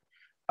until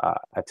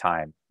a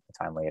time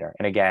later.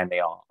 And again,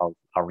 I'll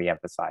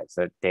reemphasize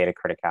that data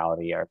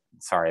criticality, or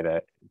sorry,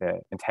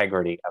 the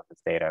integrity of this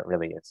data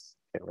really is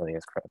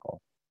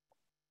critical.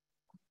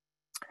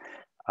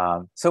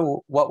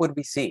 So what would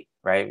we see,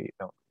 right?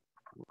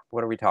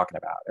 What are we talking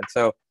about? And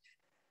so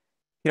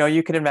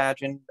you can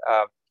imagine,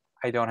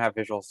 I don't have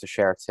visuals to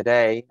share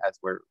today as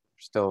we're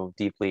still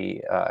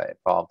deeply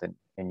involved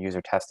in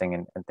user testing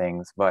and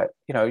things, but,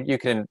 you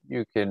can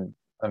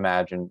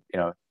imagine,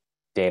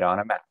 data on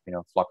a map,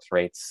 flux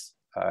rates,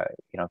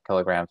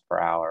 kilograms per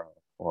hour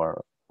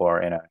or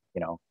in a,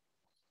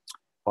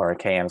 or a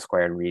km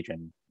squared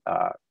region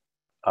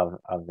of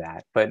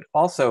that. But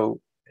also,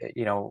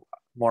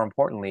 more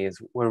importantly is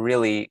we're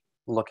really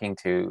looking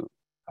to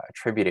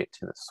attribute it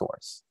to the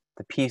source,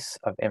 the piece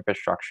of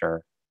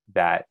infrastructure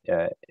that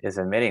is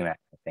emitting that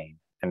methane.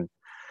 And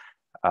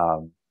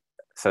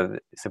so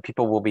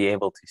people will be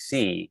able to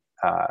see,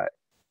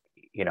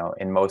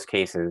 in most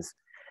cases,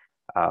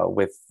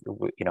 with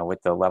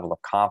the level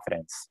of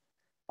confidence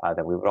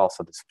that we would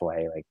also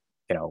display, like,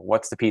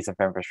 what's the piece of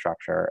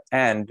infrastructure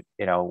and,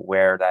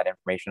 where that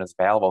information is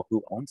available,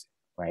 who owns it,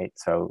 right?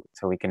 So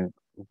we can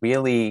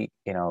really,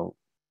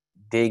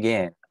 dig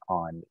in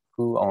on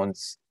who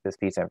owns this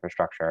piece of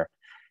infrastructure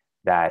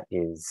that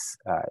is,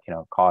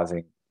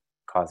 causing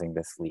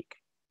this leak.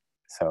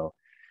 So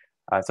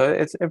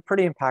it's a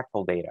pretty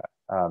impactful data.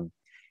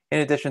 In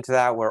addition to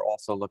that, we're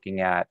also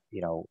looking at,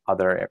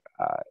 other,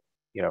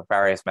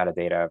 various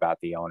metadata about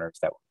the owners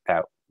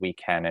that we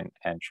can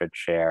and should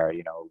share,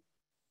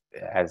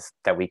 as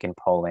that we can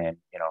pull in,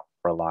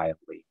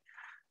 reliably.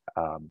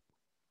 And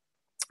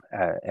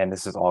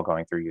this is all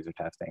going through user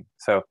testing.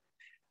 So,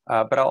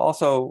 but I'll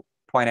also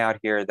point out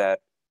here that,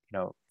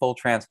 full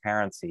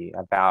transparency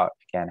about,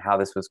 again, how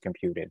this was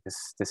computed.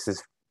 This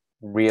is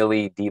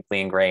really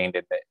deeply ingrained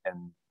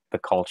in the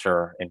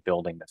culture in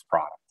building this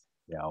product.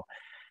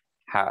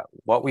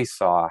 What we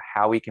saw,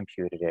 how we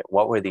computed it,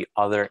 what were the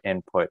other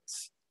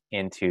inputs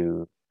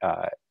into,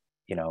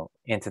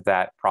 into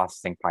that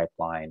processing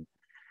pipeline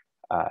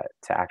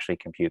to actually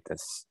compute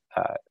this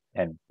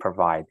and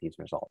provide these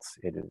results.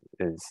 It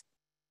is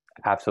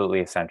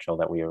absolutely essential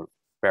that we are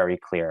very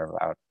clear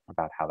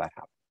about how that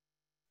happened.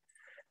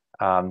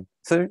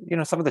 So,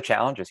 some of the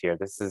challenges here,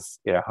 this is,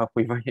 you've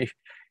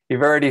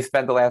already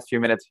spent the last few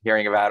minutes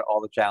hearing about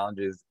all the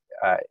challenges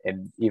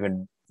in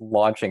even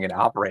launching and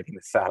operating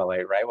the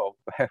satellite, right? Well,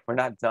 we're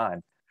not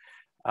done.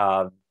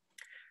 To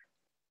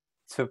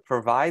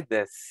provide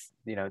this,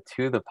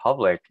 to the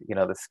public,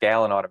 the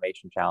scale and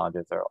automation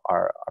challenges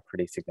are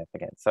pretty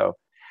significant. So,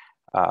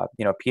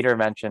 Peter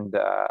mentioned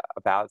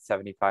about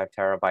 75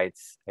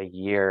 terabytes a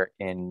year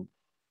in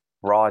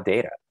raw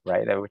data,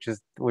 right?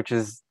 Which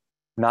is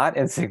not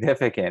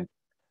insignificant,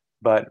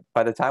 but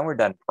by the time we're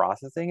done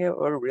processing it,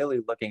 we're really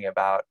looking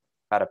about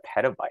a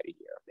petabyte a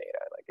year of data.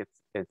 Like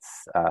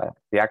it's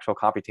the actual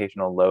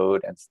computational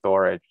load and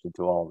storage to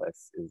do all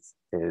this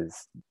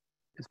is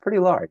pretty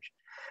large.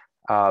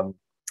 One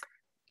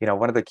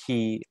of the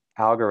key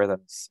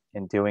algorithms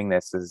in doing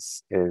this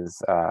is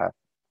a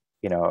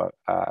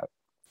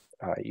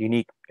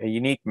unique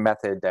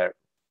method that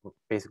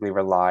basically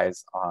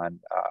relies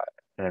on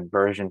an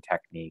inversion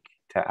technique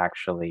to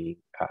actually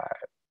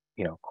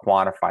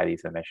quantify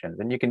these emissions.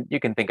 And you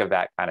can think of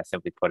that kind of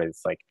simply put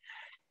as like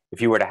if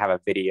you were to have a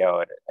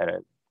video at a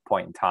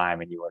point in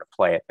time and you were to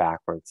play it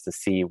backwards to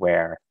see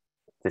where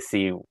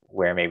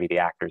maybe the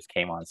actors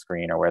came on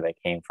screen or where they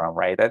came from,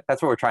 right?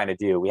 That's what we're trying to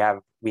do. We have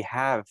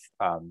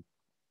a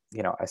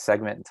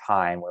segment in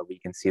time where we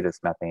can see this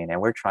methane,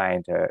 and we're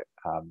trying to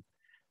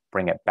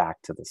bring it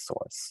back to the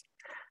source.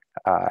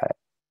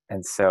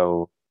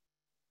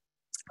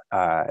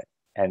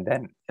 And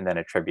then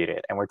attribute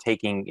it. And we're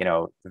taking,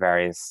 the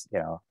various,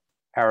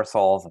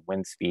 aerosols and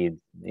wind speed,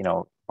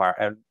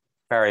 and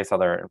various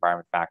other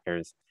environment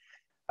factors,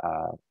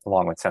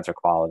 along with sensor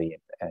quality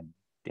and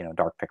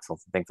dark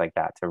pixels and things like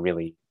that to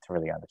really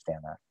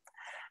understand that.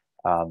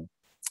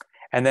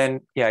 And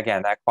then,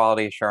 again, that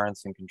quality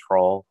assurance and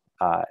control,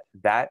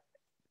 that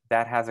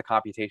has a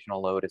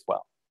computational load as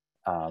well.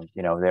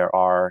 There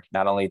are,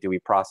 not only do we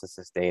process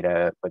this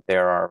data, but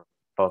there are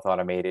both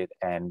automated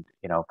and,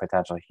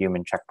 potential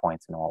human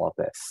checkpoints in all of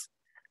this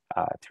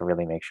to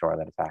really make sure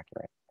that it's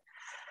accurate.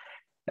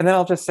 And then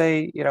I'll just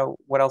say,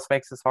 what else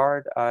makes this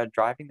hard?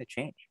 Driving the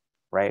change,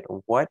 right?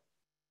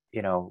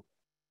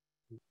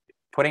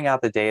 Putting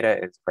out the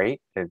data is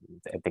great. I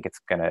think it's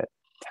going to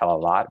tell a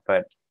lot,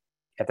 but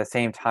at the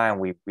same time,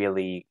 we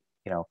really,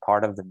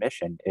 part of the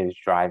mission is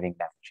driving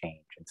that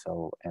change. And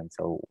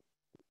so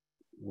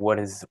what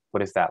does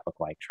that look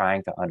like?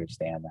 Trying to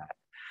understand that.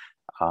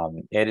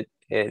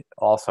 It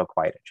also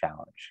quite a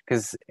challenge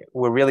because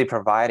we're really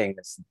providing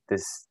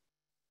this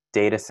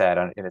data set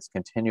in this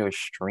continuous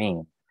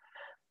stream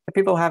that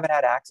people haven't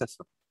had access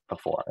to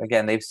before.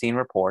 Again, they've seen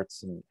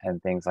reports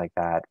and things like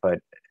that, but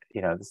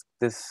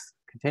this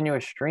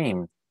continuous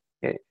stream,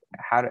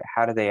 how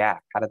do they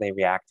act? How do they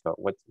react to it?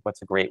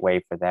 What's a great way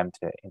for them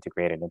to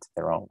integrate it into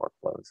their own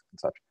workflows and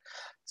such?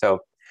 So,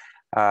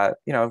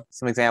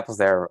 some examples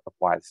there of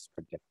why this is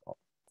pretty difficult.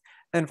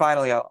 And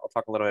finally, I'll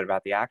talk a little bit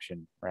about the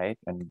action, right?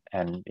 And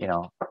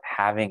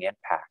having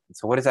impact. And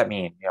so what does that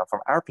mean?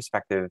 From our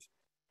perspective,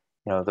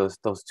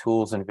 those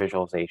tools and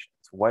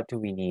visualizations, what do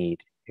we need?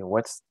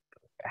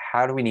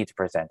 How do we need to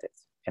present it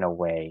in a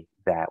way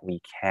that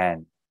we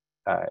can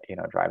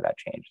drive that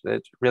change.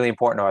 It's really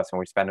important to us, and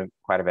we're spending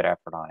quite a bit of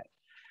effort on it.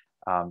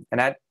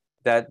 And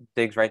that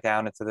digs right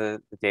down into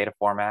the data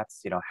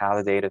formats, how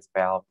the data is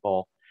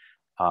available,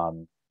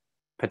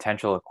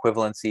 potential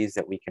equivalencies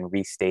that we can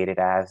restate it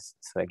as,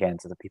 so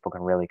that people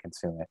can really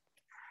consume it.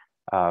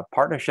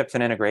 Partnerships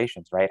and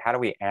integrations, right? How do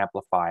we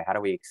amplify? How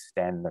do we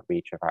extend the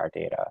reach of our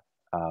data?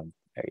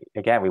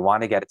 Again, we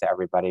want to get it to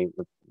everybody.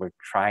 We're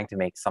trying to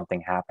make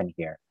something happen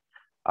here.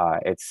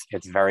 It's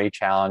very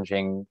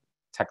challenging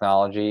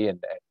technology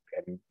and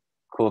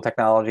cool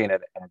technology, and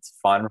it's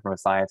fun from a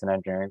science and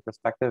engineering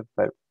perspective,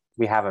 but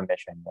we have a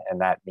mission,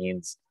 and that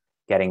means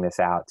getting this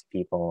out to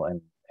people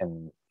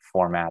in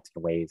formats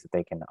and ways that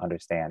they can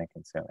understand and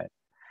consume it.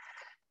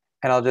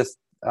 And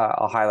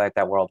I'll highlight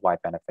that worldwide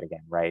benefit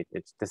again, right?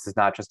 This is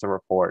not just a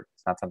report.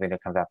 It's not something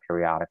that comes out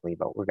periodically,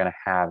 but we're going to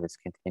have this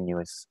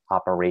continuous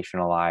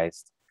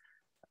operationalized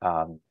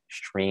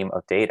stream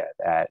of data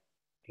that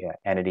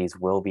entities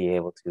will be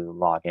able to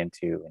log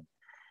into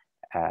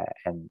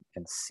and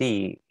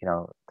see,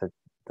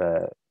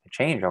 the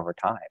change over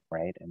time,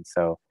 right? And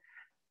so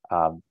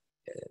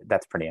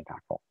that's pretty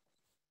impactful.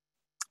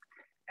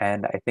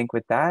 And I think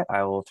with that,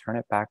 I will turn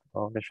it back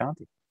over to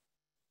Shanti.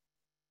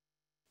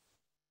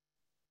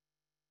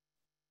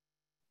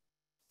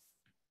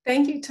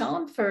 Thank you,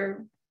 Tom,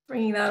 for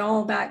bringing that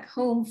all back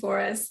home for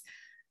us.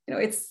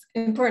 It's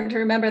important to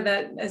remember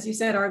that, as you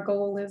said, our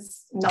goal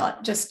is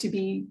not just to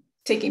be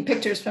taking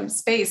pictures from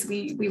space.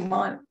 We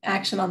want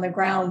action on the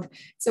ground.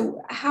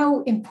 So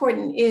how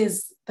important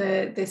is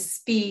the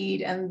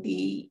speed and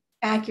the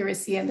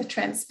accuracy and the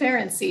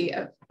transparency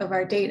of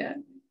our data?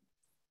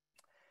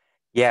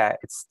 Yeah,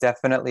 it's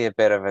definitely a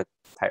bit of a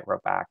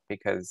tightrope act,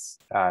 because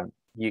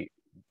we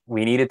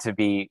need it to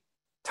be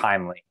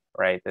timely,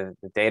 right? The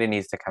data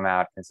needs to come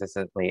out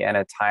consistently in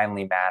a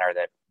timely manner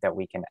that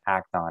we can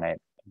act on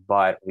it,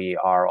 but we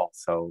are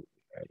also,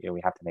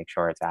 we have to make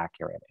sure it's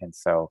accurate. And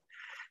so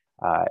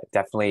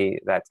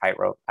definitely that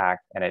tightrope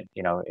act, and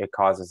it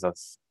causes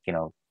us,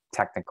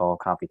 technical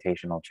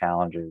computational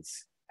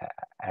challenges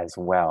as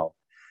well.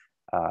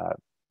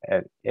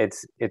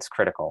 It's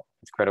critical.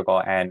 It's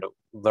critical, and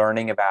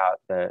learning about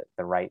the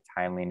right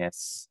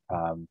timeliness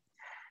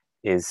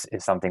is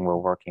something we're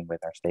working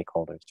with our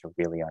stakeholders to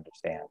really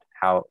understand.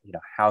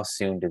 How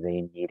soon do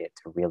they need it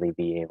to really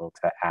be able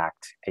to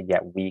act, and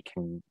yet we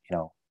can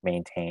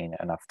maintain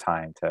enough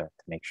time to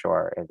make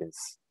sure it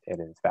is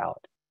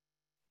valid.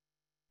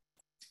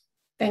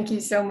 Thank you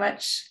so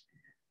much.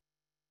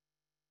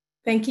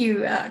 Thank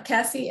you,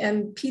 Cassie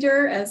and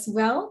Peter as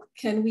well.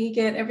 Can we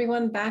get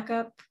everyone back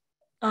up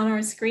on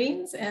our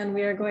screens? And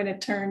we are going to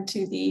turn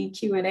to the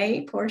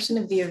Q&A portion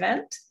of the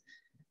event.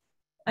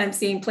 I'm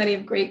seeing plenty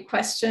of great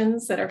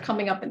questions that are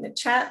coming up in the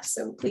chat,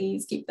 so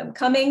please keep them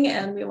coming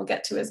and we will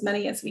get to as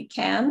many as we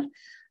can.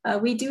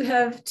 We do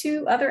have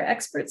two other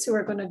experts who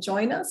are going to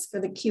join us for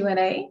the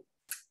Q&A.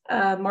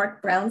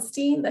 Mark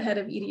Brownstein, the head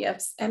of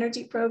EDF's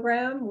energy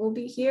program, will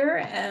be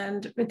here,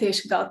 and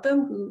Ritesh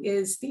Gautam, who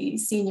is the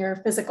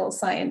senior physical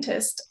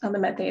scientist on the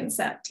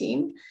MethaneSAT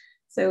team.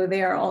 So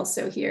they are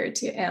also here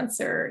to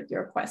answer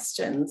your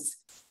questions.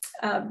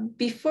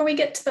 Before we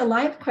get to the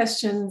live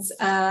questions,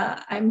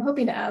 I'm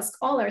hoping to ask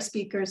all our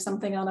speakers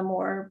something on a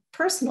more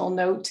personal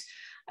note.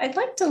 I'd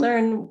like to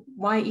learn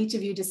why each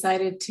of you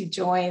decided to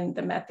join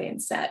the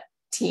MethaneSAT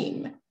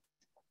team.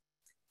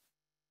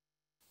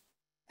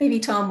 Maybe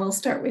Tom, we'll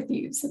start with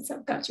you since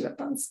I've got you up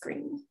on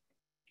screen.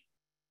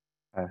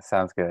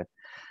 Sounds good.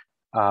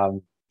 I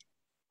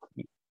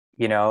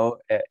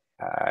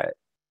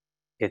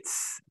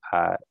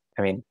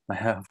mean,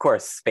 of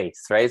course,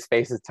 space, right?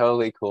 Space is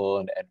totally cool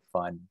and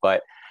fun,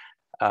 but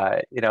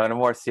on a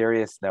more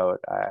serious note,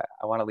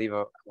 I want to leave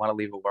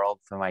a world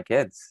for my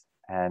kids,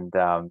 and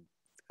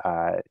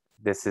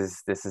this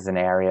is an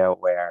area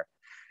where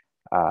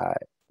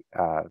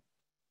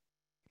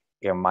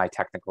my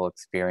technical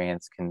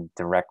experience can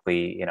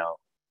directly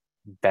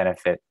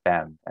benefit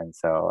them, and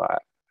so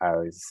I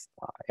was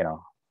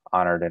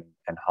honored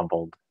and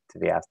humbled to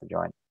be asked to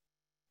join.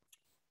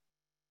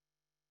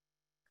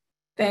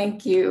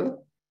 Thank you.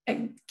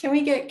 And can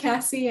we get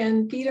Cassie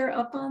and Peter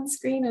up on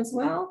screen as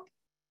well?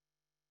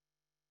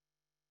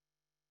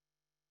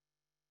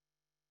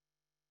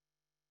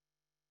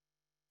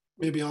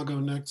 Maybe I'll go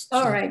next.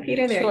 All right,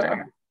 Peter, there you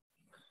are.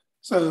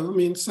 So, I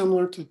mean,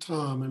 similar to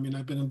Tom, I mean,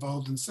 I've been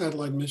involved in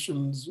satellite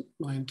missions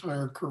my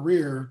entire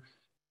career,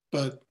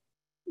 but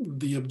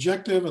the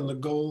objective and the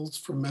goals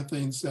for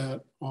MethaneSAT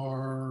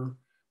are,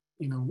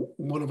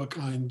 one of a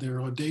kind.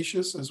 They're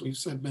audacious, as we've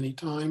said many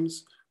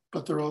times,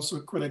 but they're also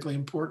critically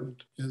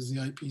important, as the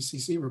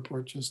IPCC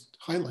report just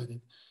highlighted.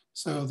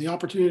 So the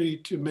opportunity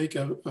to make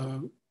a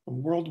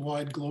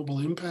worldwide global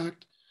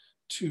impact,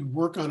 to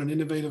work on an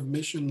innovative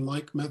mission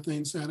like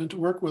MethaneSAT, and to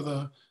work with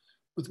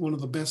one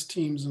of the best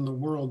teams in the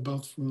world,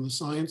 both from the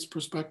science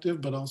perspective,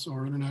 but also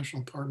our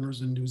international partners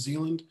in New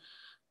Zealand.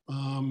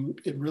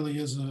 It really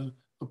is a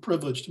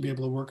privilege to be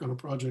able to work on a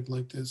project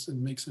like this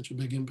and make such a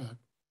big impact.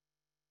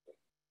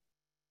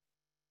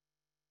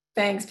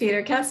 Thanks,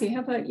 Peter. Cassie,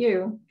 how about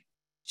you?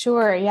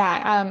 Sure,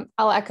 yeah.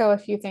 I'll echo a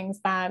few things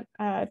that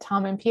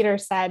Tom and Peter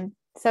said.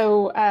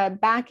 So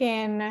back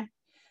in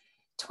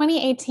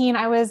 2018,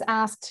 I was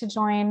asked to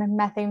join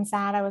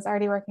MethaneSAT. I was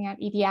already working at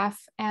EDF,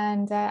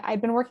 and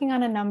I'd been working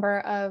on a number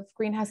of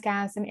greenhouse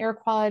gas and air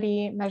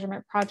quality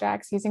measurement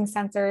projects using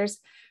sensors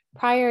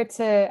prior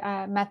to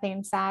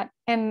MethaneSAT.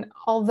 And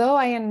although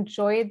I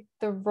enjoyed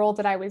the role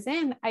that I was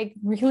in, I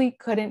really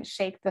couldn't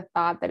shake the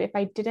thought that if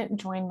I didn't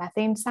join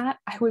MethaneSAT,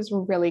 I was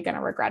really going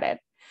to regret it.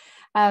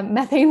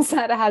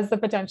 MethaneSAT has the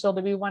potential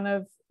to be one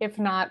of, if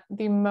not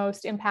the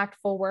most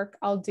impactful work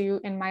I'll do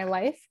in my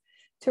life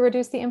to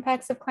reduce the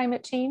impacts of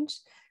climate change,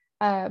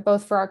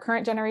 both for our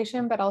current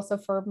generation, but also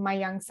for my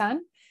young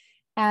son.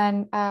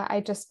 And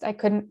I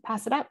couldn't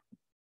pass it up.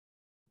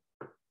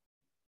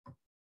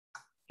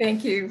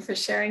 Thank you for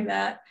sharing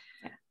that.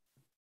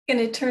 I'm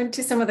going to turn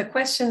to some of the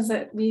questions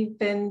that we've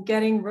been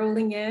getting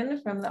rolling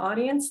in from the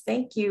audience.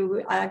 Thank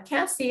you.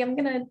 Cassie, I'm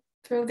going to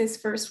throw this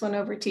first one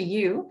over to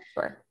you.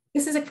 Sure.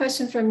 This is a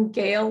question from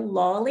Gail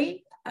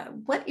Lawley.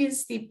 What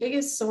is the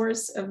biggest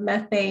source of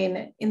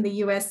methane in the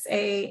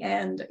USA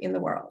and in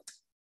the world?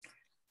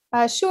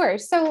 Sure.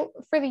 So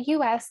for the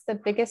US, the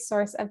biggest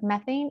source of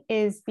methane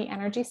is the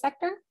energy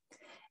sector.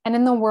 And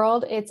in the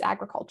world, it's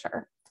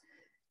agriculture.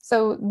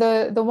 So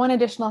the one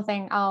additional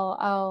thing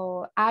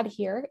I'll add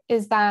here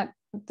is that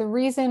the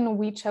reason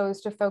we chose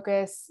to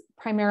focus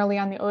primarily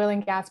on the oil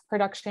and gas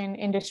production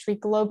industry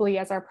globally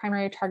as our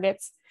primary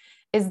targets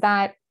is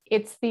that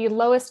it's the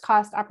lowest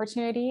cost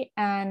opportunity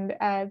and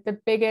the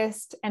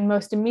biggest and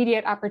most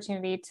immediate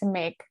opportunity to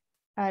make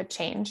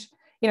change.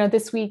 You know,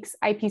 this week's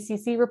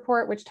IPCC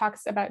report, which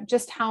talks about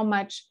just how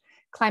much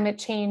climate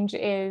change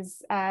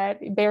is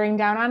bearing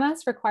down on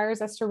us, requires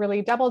us to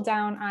really double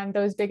down on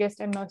those biggest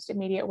and most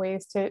immediate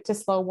ways to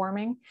slow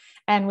warming.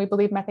 And we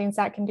believe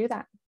MethaneSAT can do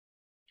that.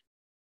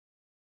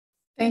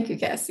 Thank you,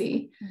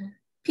 Cassie. Mm-hmm.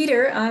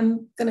 Peter,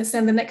 I'm going to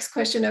send the next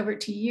question over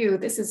to you.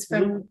 This is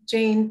from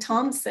Jane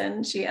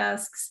Thompson. She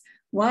asks,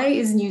 why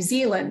is New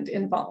Zealand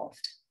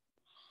involved?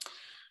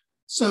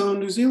 So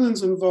New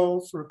Zealand's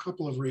involved for a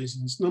couple of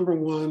reasons. Number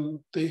one,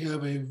 they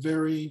have a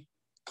very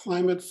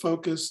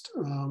climate-focused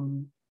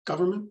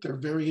government. They're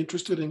very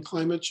interested in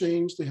climate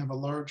change. They have a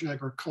large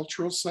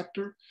agricultural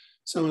sector.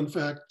 So in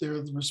fact,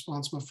 they're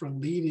responsible for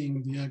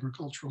leading the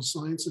agricultural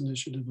science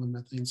initiative on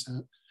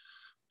MethaneSAT.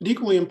 But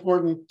equally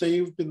important,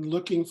 they've been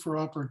looking for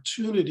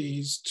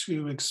opportunities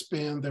to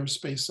expand their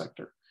space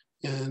sector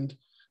and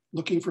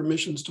looking for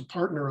missions to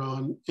partner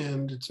on.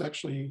 And it's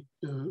actually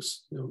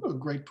a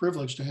great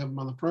privilege to have them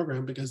on the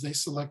program because they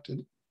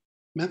selected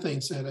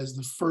MethaneSAT as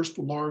the first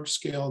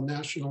large-scale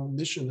national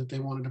mission that they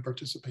wanted to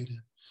participate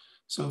in.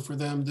 So for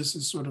them, this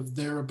is sort of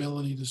their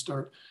ability to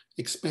start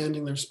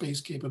expanding their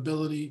space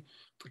capability,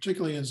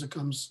 particularly as it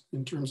comes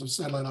in terms of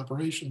satellite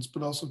operations,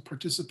 but also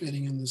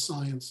participating in the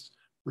science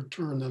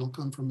return that'll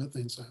come from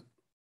MethaneSAT.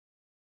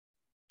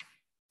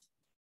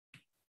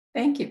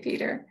 Thank you,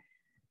 Peter.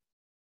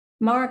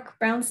 Mark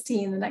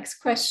Brownstein, the next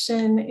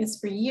question is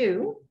for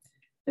you.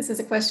 This is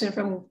a question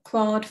from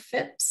Claude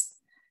Phipps.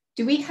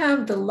 Do we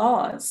have the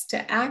laws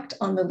to act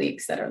on the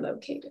leaks that are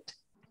located?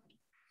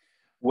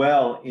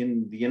 Well,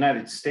 in the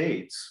United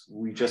States,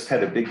 we just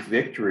had a big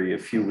victory a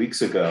few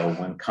weeks ago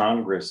when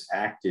Congress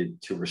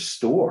acted to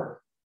restore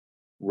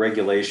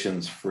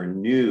regulations for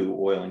new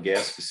oil and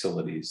gas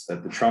facilities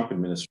that the Trump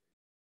administration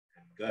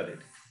had gutted.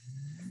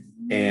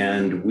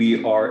 And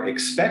we are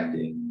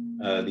expecting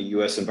the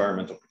U.S.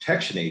 Environmental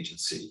Protection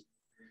Agency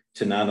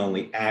to not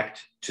only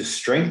act to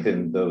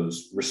strengthen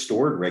those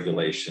restored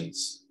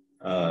regulations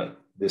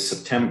this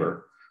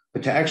September,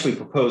 but to actually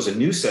propose a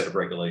new set of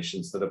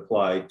regulations that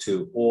apply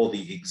to all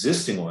the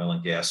existing oil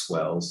and gas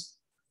wells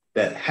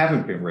that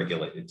haven't been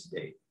regulated to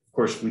date. Of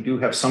course, we do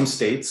have some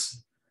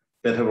states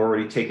that have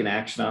already taken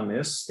action on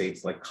this,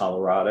 states like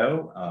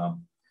Colorado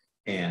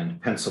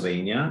and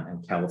Pennsylvania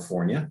and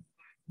California.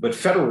 But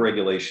federal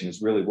regulation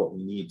is really what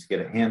we need to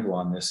get a handle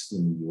on this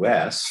in the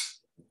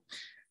US.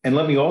 And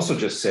let me also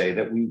just say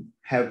that we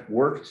have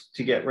worked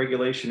to get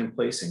regulation in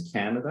place in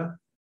Canada,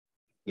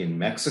 in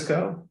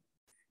Mexico,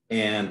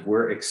 and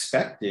we're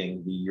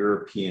expecting the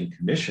European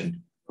Commission to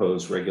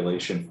propose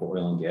regulation for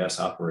oil and gas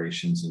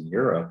operations in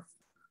Europe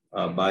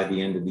by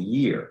the end of the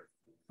year.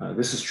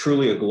 This is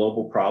truly a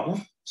global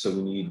problem, so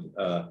we need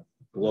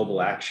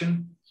global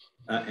action.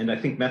 And I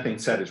think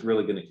MethaneSAT is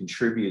really going to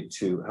contribute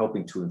to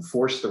helping to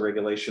enforce the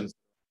regulations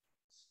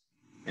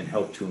and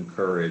help to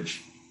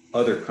encourage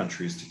other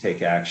countries to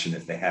take action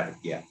if they haven't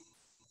yet.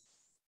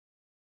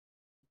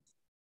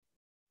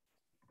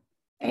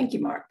 Thank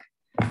you, Mark.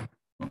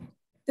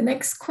 The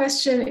next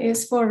question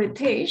is for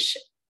Ritesh.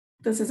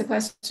 This is a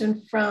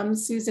question from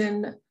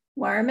Susan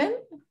Wireman.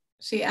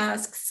 She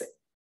asks,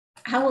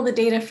 how will the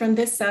data from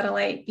this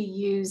satellite be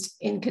used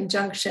in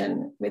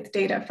conjunction with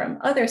data from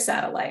other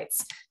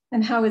satellites?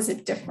 And how is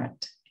it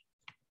different?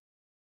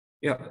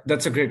 Yeah,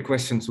 that's a great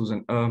question,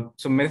 Susan.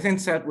 So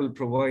MethaneSAT will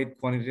provide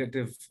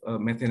quantitative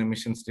methane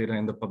emissions data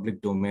in the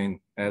public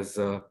domain, as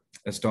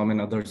Tom and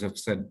others have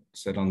said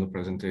on the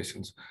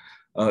presentations.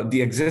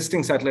 The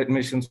existing satellite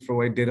missions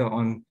provide data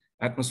on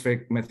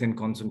atmospheric methane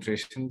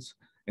concentrations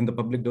in the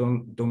public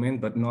domain,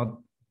 but not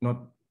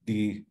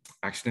the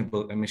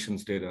actionable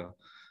emissions data.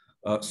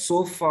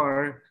 So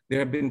far, there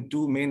have been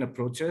two main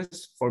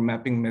approaches for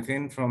mapping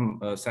methane from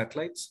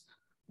satellites.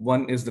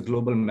 One is the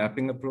global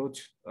mapping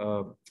approach,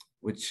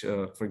 which,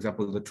 for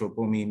example, the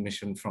TROPOMI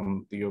mission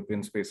from the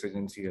European Space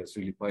Agency has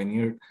really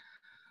pioneered.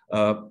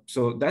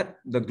 So that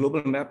the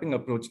global mapping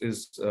approach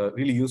is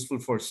really useful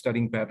for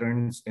studying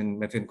patterns in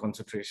methane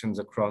concentrations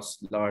across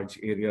large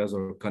areas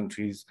or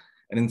countries,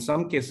 and in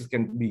some cases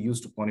can be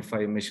used to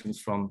quantify emissions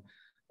from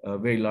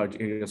very large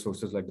area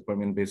sources like the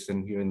Permian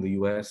Basin here in the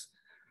US.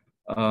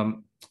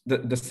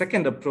 The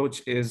second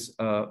approach is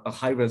a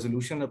high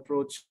resolution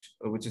approach,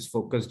 which is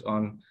focused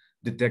on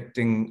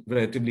detecting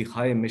relatively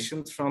high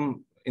emissions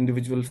from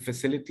individual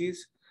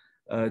facilities.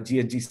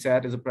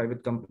 GHGSat is a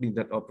private company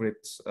that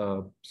operates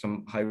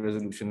some high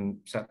resolution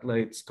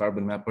satellites.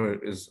 Carbon Mapper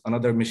is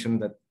another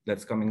mission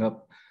that's coming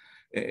up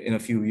in a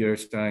few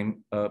years'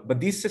 time. But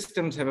these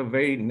systems have a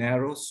very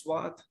narrow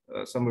swath,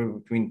 somewhere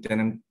between 10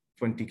 and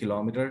 20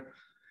 kilometers.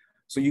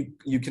 So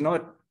you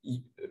cannot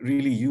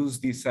really use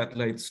these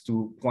satellites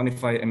to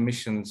quantify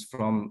emissions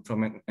from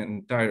an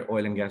entire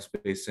oil and gas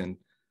basin.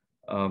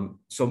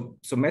 So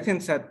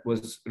MethaneSAT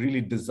was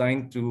really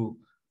designed to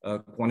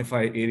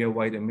quantify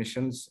area-wide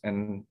emissions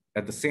and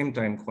at the same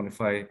time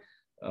quantify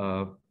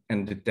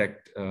and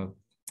detect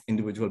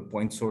individual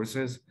point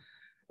sources.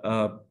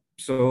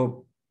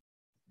 So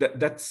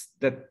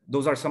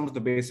those are some of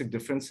the basic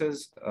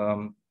differences.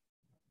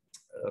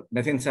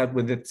 MethaneSAT,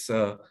 with its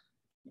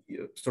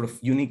sort of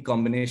unique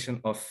combination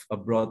of a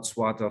broad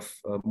swath of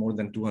more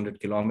than 200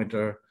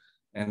 kilometers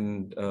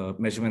and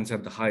measurements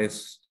at the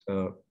highest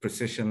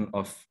precision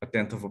of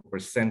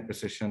 0.1%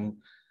 precision,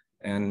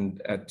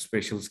 and at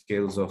spatial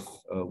scales of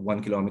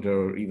 1 kilometer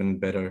or even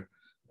better,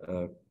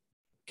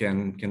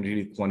 can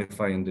really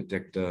quantify and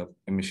detect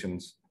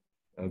emissions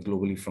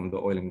globally from the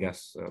oil and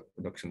gas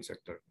production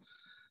sector.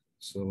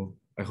 So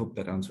I hope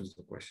that answers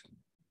the question.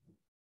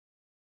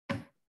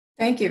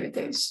 Thank you,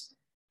 Ritesh.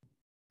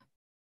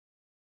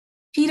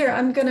 Peter,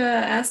 I'm going to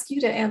ask you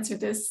to answer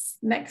this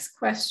next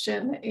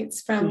question.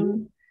 It's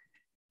from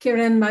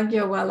Kiran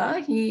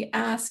Magyawala. He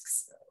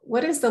asks,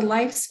 what is the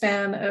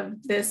lifespan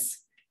of this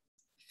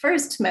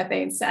first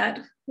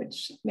MethaneSAT,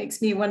 which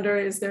makes me wonder,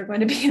 is there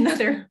going to be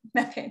another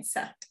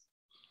MethaneSAT?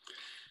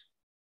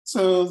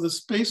 So the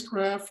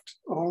spacecraft,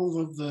 all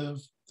of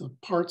the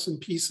parts and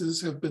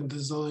pieces have been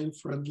designed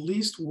for at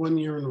least 1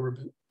 year in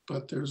orbit,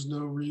 but there's no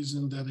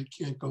reason that it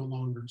can't go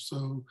longer.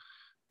 So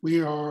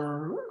we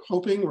are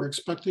hoping, we're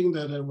expecting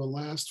that it will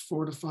last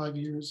 4 to 5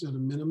 years at a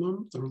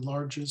minimum. The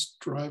largest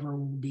driver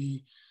will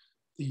be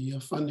the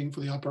funding for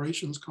the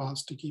operations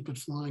cost to keep it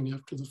flying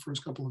after the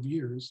first couple of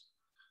years.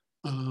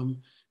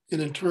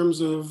 And in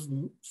terms of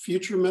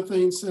future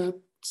MethaneSAT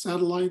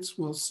satellites,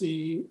 we'll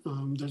see,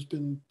 there's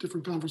been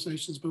different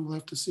conversations, but we'll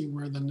have to see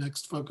where the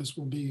next focus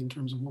will be in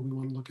terms of what we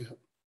want to look at.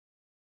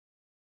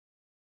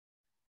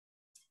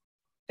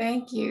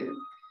 Thank you.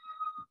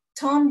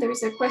 Tom,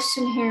 there's a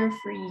question here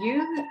for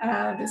you.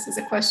 This is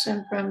a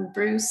question from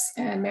Bruce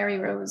and Mary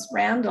Rose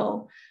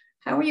Randall.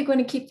 How are you going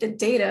to keep the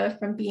data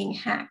from being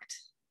hacked?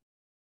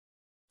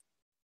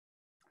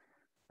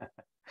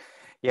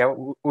 Yeah,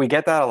 we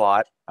get that a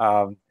lot,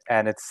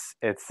 and it's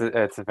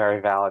a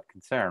very valid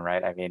concern,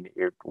 right? I mean,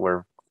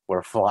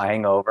 we're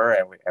flying over,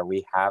 and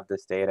we have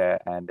this data,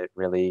 and it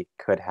really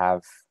could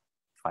have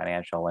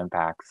financial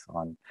impacts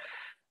on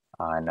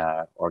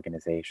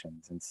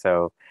organizations, and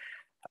so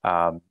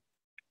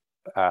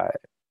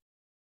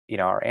you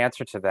know, our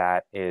answer to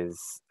that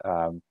is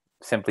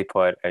simply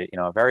put,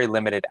 a very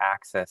limited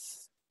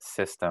access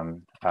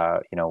system,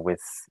 you know,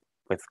 with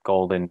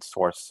golden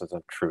sources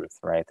of truth,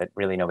 right, that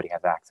really nobody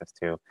has access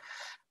to.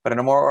 But on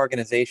a more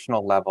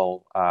organizational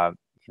level,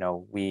 you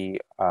know, we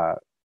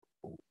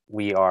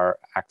are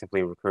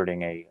actively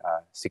recruiting a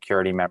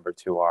security member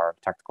to our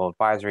technical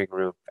advisory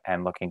group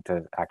and looking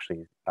to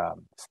actually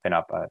spin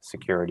up a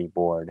security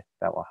board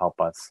that will help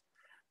us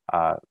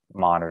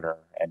monitor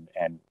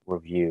and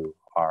review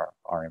our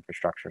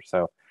infrastructure.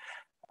 So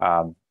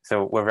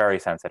so we're very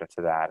sensitive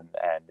to that,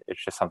 and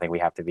it's just something we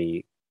have to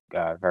be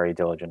very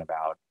diligent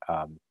about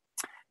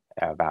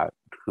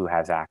who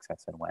has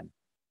access and when.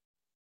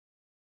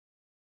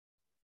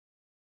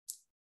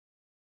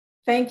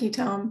 Thank you,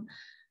 Tom.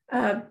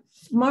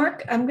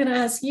 Mark, I'm going to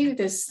ask you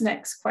this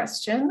next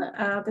question.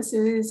 This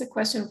is a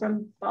question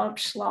from Bob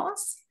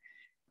Schloss.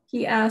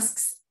 He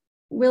asks,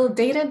 will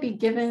data be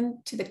given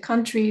to the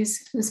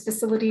countries whose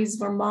facilities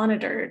were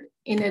monitored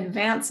in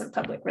advance of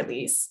public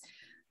release?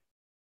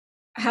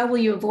 How will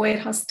you avoid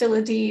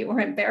hostility or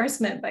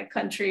embarrassment by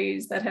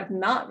countries that have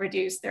not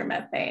reduced their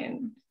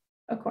methane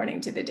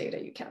according to the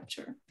data you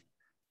capture?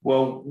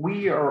 Well,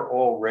 we are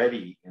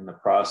already in the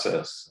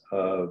process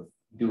of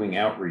doing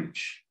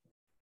outreach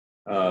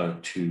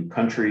to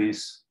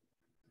countries,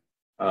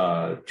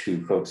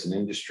 to folks in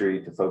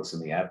industry, to folks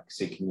in the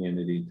advocacy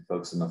community, to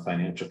folks in the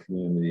financial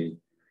community.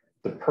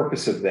 The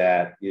purpose of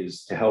that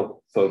is to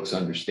help folks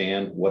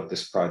understand what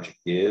this project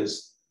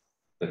is,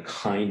 the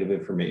kind of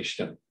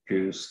information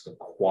produce, the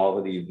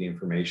quality of the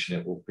information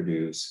it will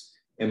produce,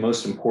 and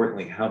most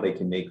importantly, how they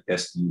can make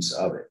best use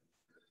of it.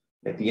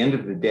 At the end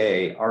of the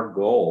day, our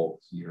goal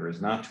here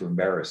is not to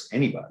embarrass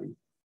anybody,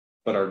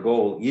 but our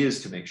goal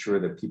is to make sure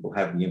that people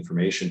have the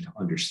information to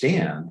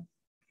understand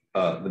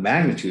the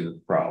magnitude of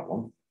the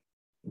problem,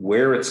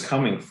 where it's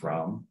coming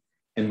from,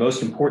 and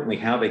most importantly,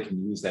 how they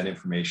can use that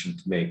information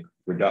to make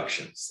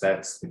reductions.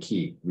 That's the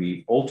key.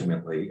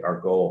 Our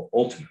goal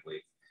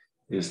ultimately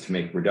is to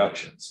make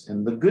reductions.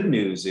 And the good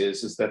news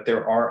is that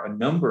there are a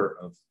number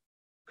of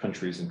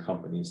countries and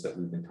companies that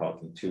we've been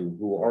talking to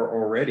who are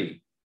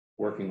already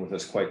working with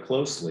us quite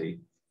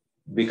closely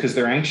because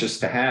they're anxious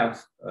to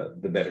have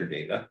the better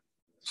data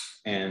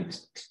and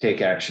to take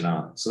action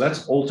on it. So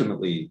that's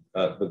ultimately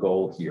the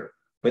goal here.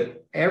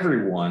 But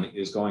everyone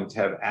is going to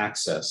have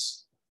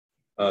access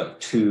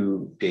to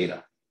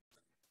data,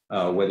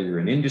 whether you're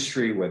an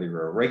industry, whether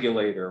you're a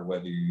regulator,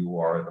 whether you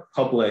are the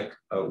public,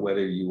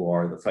 whether you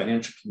are the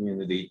financial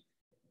community,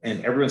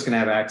 and everyone's going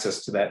to have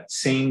access to that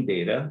same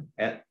data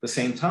at the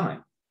same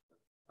time.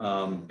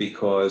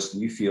 Because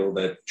we feel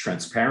that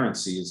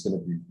transparency is going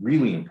to be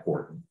really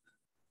important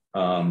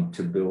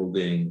to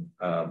building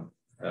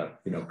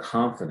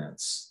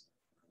confidence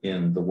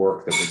in the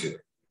work that we're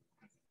doing.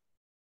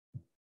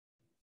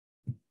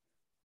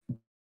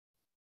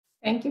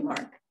 Thank you,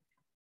 Mark.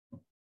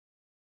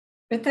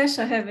 Ritesh,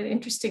 I have an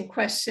interesting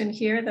question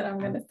here that I'm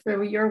going to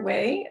throw your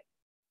way.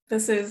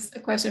 This is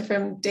a question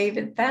from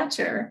David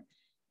Thatcher.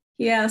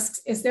 He asks,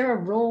 is there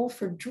a role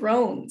for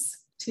drones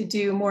to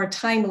do more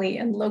timely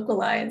and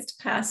localized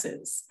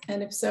passes?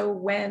 And if so,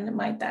 when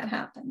might that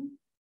happen?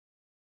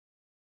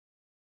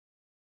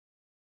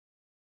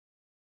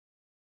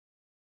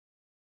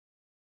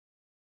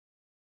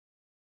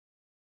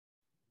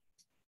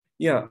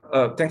 Yeah,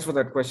 thanks for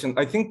that question.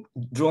 I think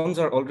drones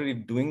are already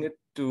doing it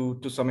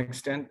to some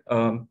extent.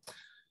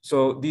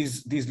 So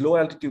these low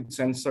altitude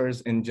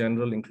sensors in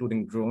general,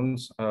 including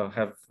drones,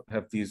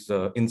 have these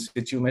in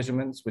situ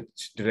measurements,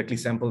 which directly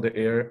sample the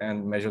air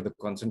and measure the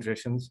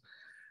concentrations.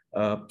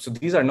 So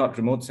these are not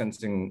remote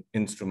sensing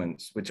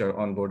instruments, which are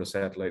on board a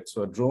satellite.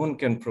 So a drone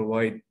can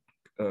provide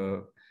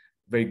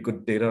very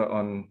good data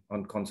on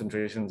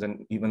concentrations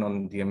and even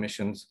on the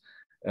emissions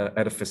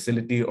at a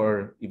facility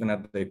or even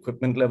at the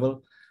equipment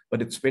level.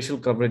 But its spatial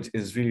coverage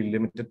is really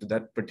limited to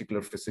that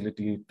particular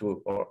facility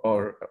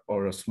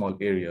or a small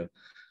area.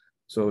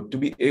 So to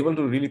be able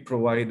to really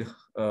provide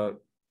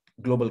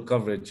global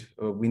coverage,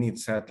 we need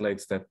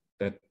satellites that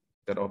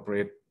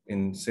operate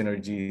in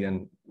synergy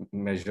and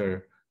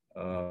measure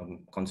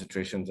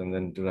concentrations and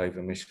then derive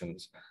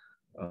emissions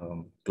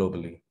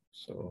globally.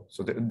 So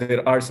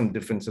there are some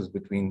differences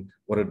between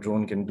what a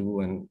drone can do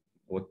and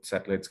what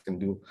satellites can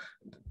do.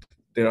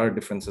 There are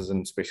differences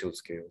in spatial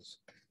scales.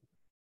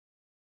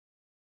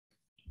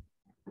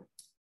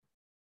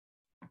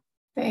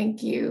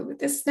 Thank you.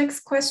 This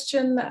next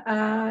question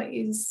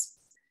is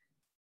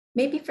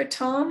maybe for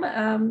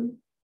Tom.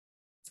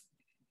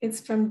 It's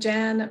from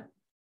Jan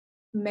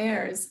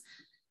Mayers.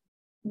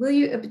 Will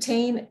you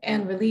obtain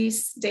and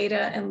release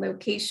data and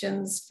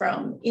locations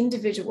from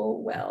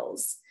individual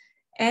wells?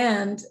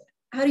 And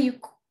how do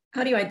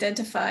you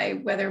identify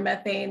whether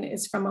methane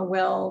is from a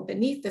well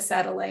beneath the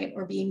satellite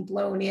or being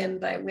blown in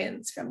by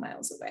winds from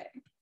miles away?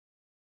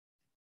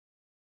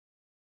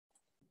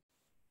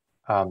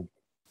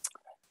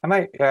 I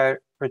might,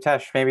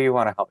 Ritesh, maybe you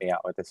want to help me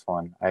out with this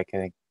one. I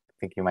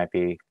think you might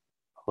be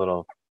a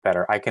little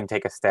better. I can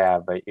take a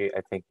stab, but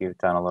I think you've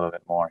done a little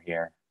bit more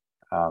here.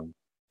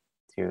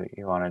 Do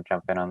you want to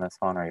jump in on this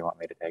one, or you want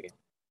me to take it?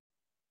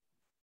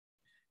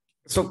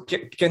 So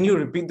can you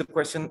repeat the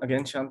question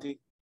again, Shanti?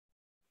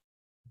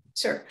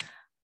 Sure.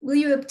 Will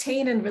you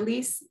obtain and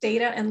release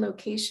data and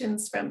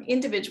locations from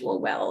individual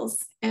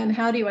wells? And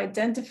how do you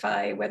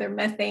identify whether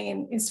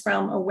methane is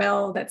from a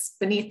well that's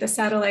beneath the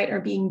satellite or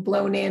being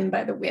blown in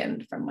by the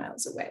wind from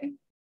miles away?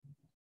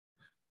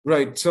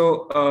 Right.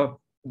 So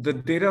the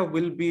data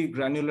will be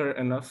granular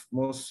enough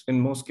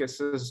in most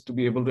cases to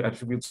be able to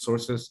attribute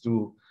sources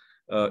to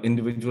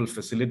individual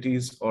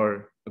facilities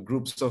or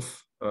groups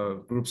of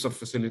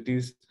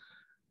facilities.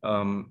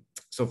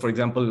 So for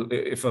example,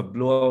 if a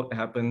blowout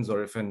happens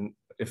or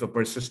if a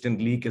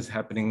persistent leak is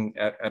happening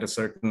at a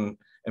certain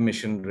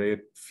emission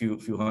rate,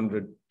 few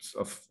hundreds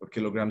of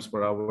kilograms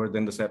per hour,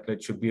 then the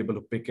satellite should be able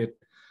to pick it.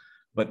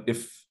 But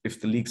if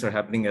the leaks are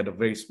happening at a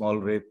very small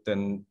rate,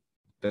 then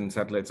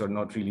satellites are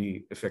not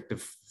really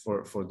effective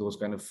for those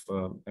kind of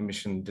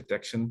emission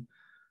detection.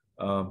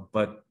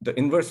 But the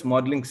inverse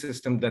modeling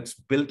system that's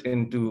built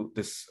into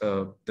this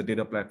the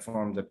data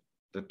platform that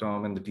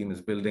Tom and the team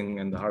is building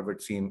and the Harvard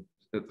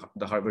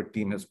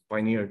team has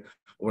pioneered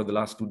over the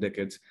last 2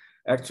 decades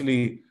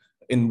actually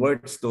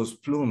inverts those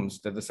plumes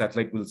that the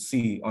satellite will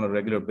see on a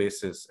regular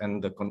basis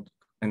and the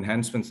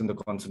enhancements in the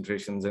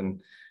concentrations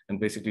and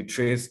basically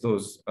trace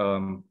those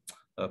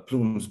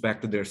plumes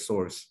back to their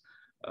source.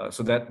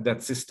 So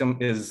that system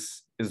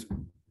is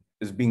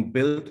being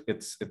built.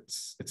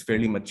 It's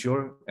fairly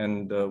mature,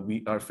 and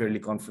we are fairly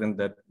confident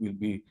that we'll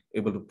be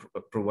able to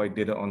provide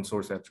data on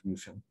source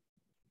attribution.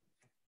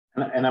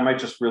 And I might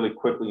just really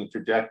quickly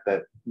interject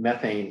that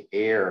methane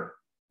air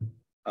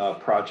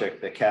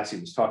project that Cassie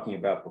was talking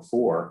about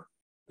before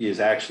is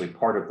actually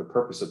part of the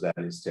purpose of that,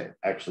 is to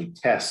actually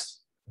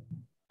test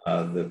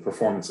the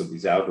performance of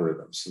these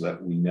algorithms so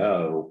that we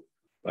know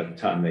by the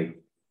time they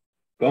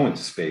go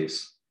into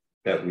space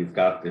that we've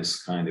got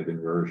this kind of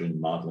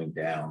inversion modeling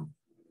down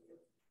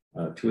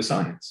to a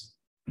science.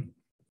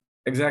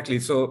 Exactly.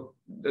 So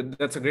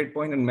that's a great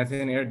point, and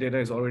methane air data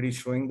is already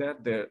showing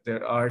that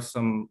there are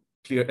some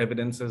clear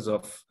evidences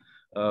of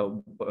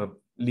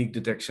leak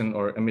detection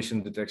or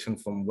emission detection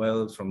from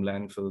wells, from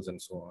landfills,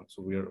 and so on.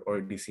 So we are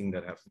already seeing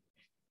that happen.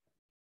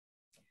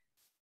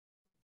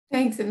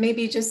 Thanks. And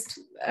maybe just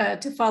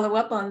to follow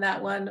up on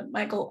that one,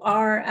 Michael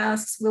R.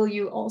 asks, will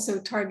you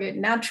also target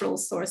natural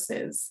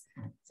sources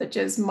such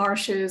as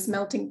marshes,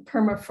 melting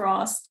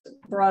permafrost,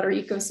 broader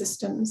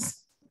ecosystems?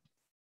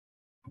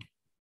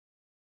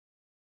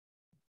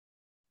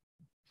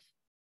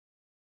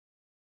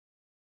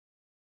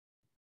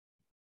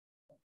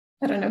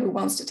 I don't know who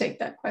wants to take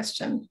that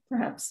question,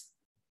 perhaps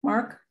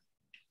Mark?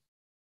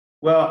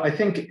 Well, I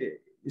think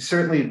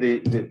certainly the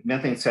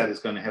MethaneSAT is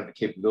going to have the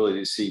capability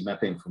to see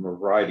methane from a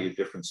variety of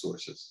different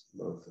sources,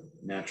 both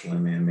natural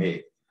and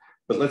man-made.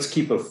 But let's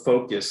keep a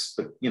focus.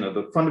 But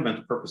the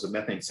fundamental purpose of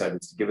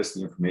MethaneSAT is to give us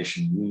the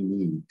information we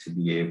need to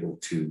be able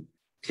to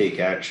take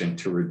action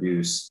to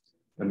reduce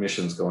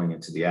emissions going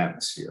into the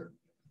atmosphere.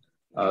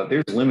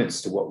 There's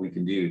limits to what we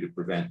can do to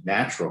prevent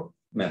natural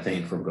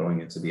methane from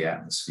going into the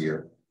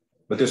atmosphere,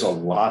 but there's a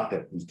lot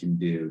that we can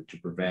do to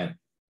prevent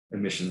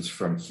emissions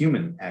from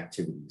human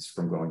activities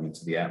from going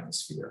into the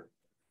atmosphere.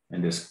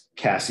 And as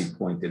Cassie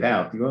pointed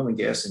out, the oil and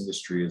gas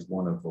industry is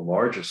one of the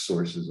largest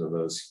sources of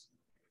those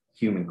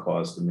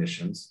human-caused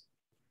emissions.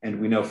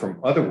 And we know from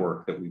other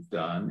work that we've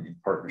done in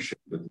partnership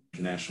with the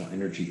International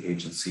Energy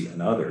Agency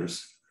and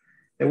others,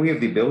 that we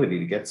have the ability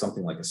to get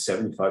something like a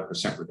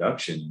 75%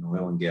 reduction in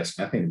oil and gas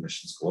methane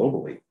emissions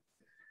globally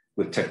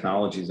with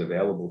technologies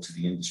available to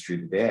the industry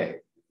today.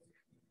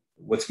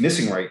 What's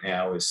missing right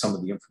now is some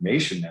of the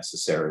information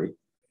necessary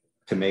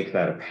to make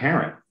that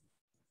apparent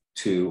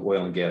to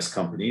oil and gas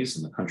companies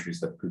and the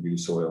countries that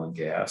produce oil and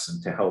gas,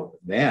 and to help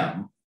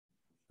them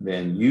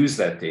then use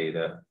that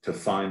data to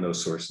find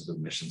those sources of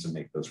emissions and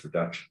make those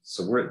reductions.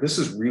 So this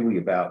is really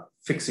about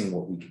fixing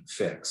what we can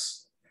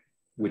fix,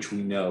 which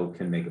we know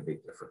can make a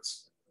big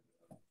difference.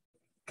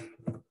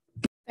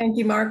 Thank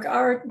you, Mark.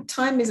 Our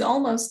time is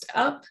almost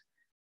up.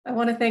 I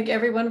want to thank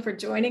everyone for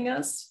joining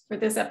us for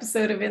this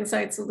episode of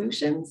Inside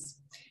Solutions.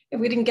 If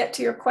we didn't get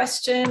to your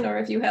question, or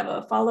if you have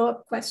a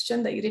follow-up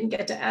question that you didn't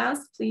get to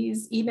ask,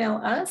 please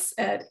email us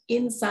at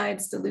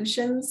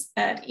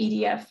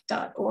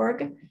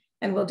insidesolutions@edf.org,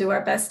 and we'll do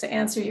our best to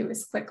answer you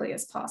as quickly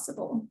as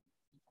possible.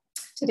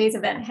 Today's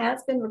event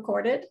has been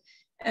recorded,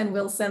 and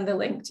we'll send the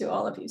link to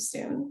all of you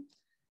soon.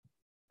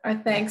 Our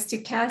thanks to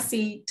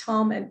Cassie,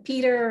 Tom, and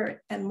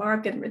Peter, and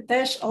Mark and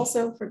Ritesh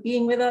also for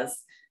being with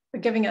us, for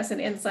giving us an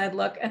inside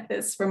look at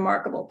this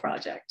remarkable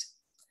project.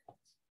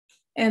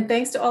 And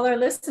thanks to all our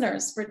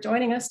listeners for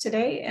joining us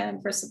today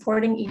and for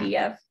supporting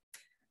EDF.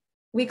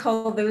 We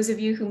call those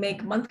of you who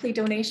make monthly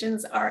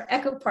donations our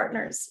eco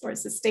partners or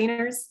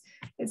sustainers.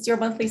 It's your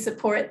monthly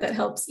support that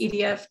helps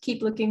EDF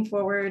keep looking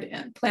forward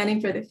and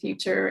planning for the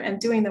future and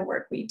doing the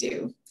work we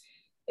do.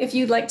 If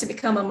you'd like to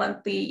become a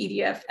monthly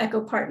EDF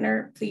eco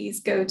partner,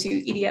 please go to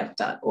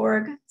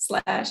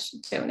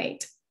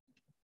edf.org/donate.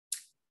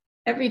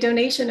 Every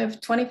donation of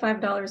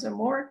 $25 or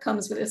more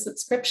comes with a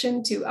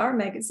subscription to our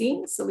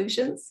magazine,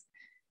 Solutions.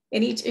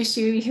 In each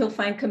issue, you'll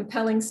find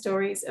compelling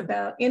stories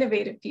about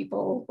innovative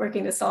people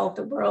working to solve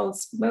the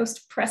world's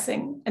most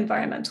pressing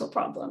environmental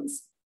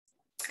problems.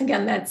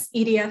 Again, that's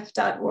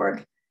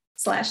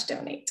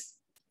edf.org/donate.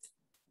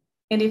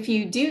 And if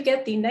you do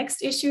get the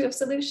next issue of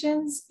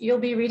Solutions, you'll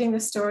be reading the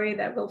story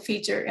that will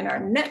feature in our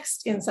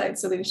next Inside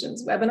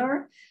Solutions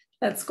webinar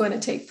that's going to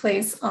take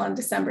place on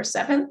December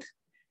 7th.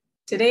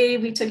 Today,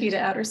 we took you to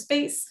outer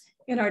space.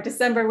 In our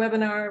December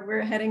webinar,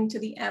 we're heading to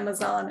the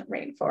Amazon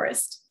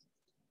rainforest.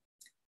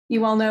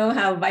 You all know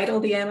how vital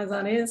the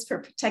Amazon is for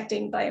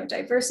protecting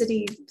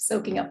biodiversity,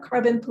 soaking up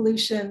carbon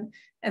pollution,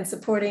 and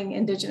supporting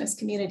indigenous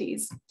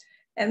communities.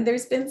 And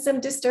there's been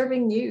some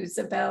disturbing news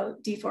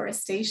about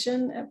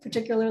deforestation,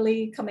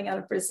 particularly coming out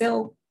of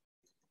Brazil.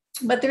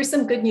 But there's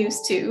some good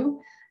news too.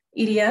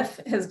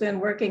 EDF has been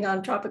working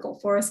on tropical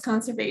forest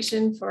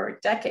conservation for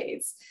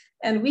decades,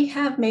 and we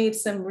have made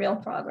some real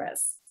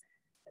progress.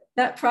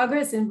 That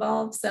progress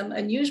involves some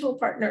unusual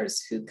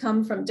partners who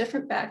come from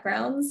different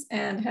backgrounds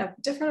and have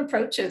different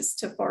approaches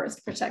to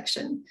forest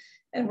protection.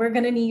 And we're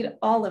going to need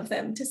all of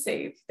them to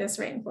save this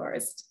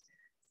rainforest.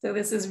 So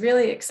this is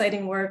really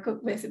exciting work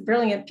with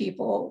brilliant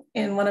people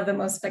in one of the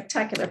most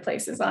spectacular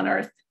places on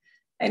Earth.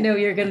 I know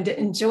you're going to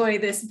enjoy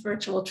this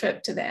virtual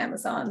trip to the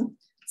Amazon.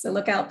 So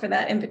look out for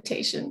that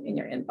invitation in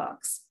your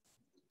inbox.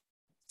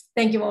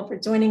 Thank you all for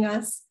joining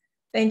us.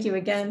 Thank you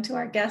again to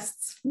our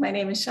guests. My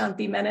name is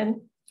Shanti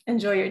Menon.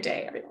 Enjoy your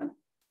day, everyone.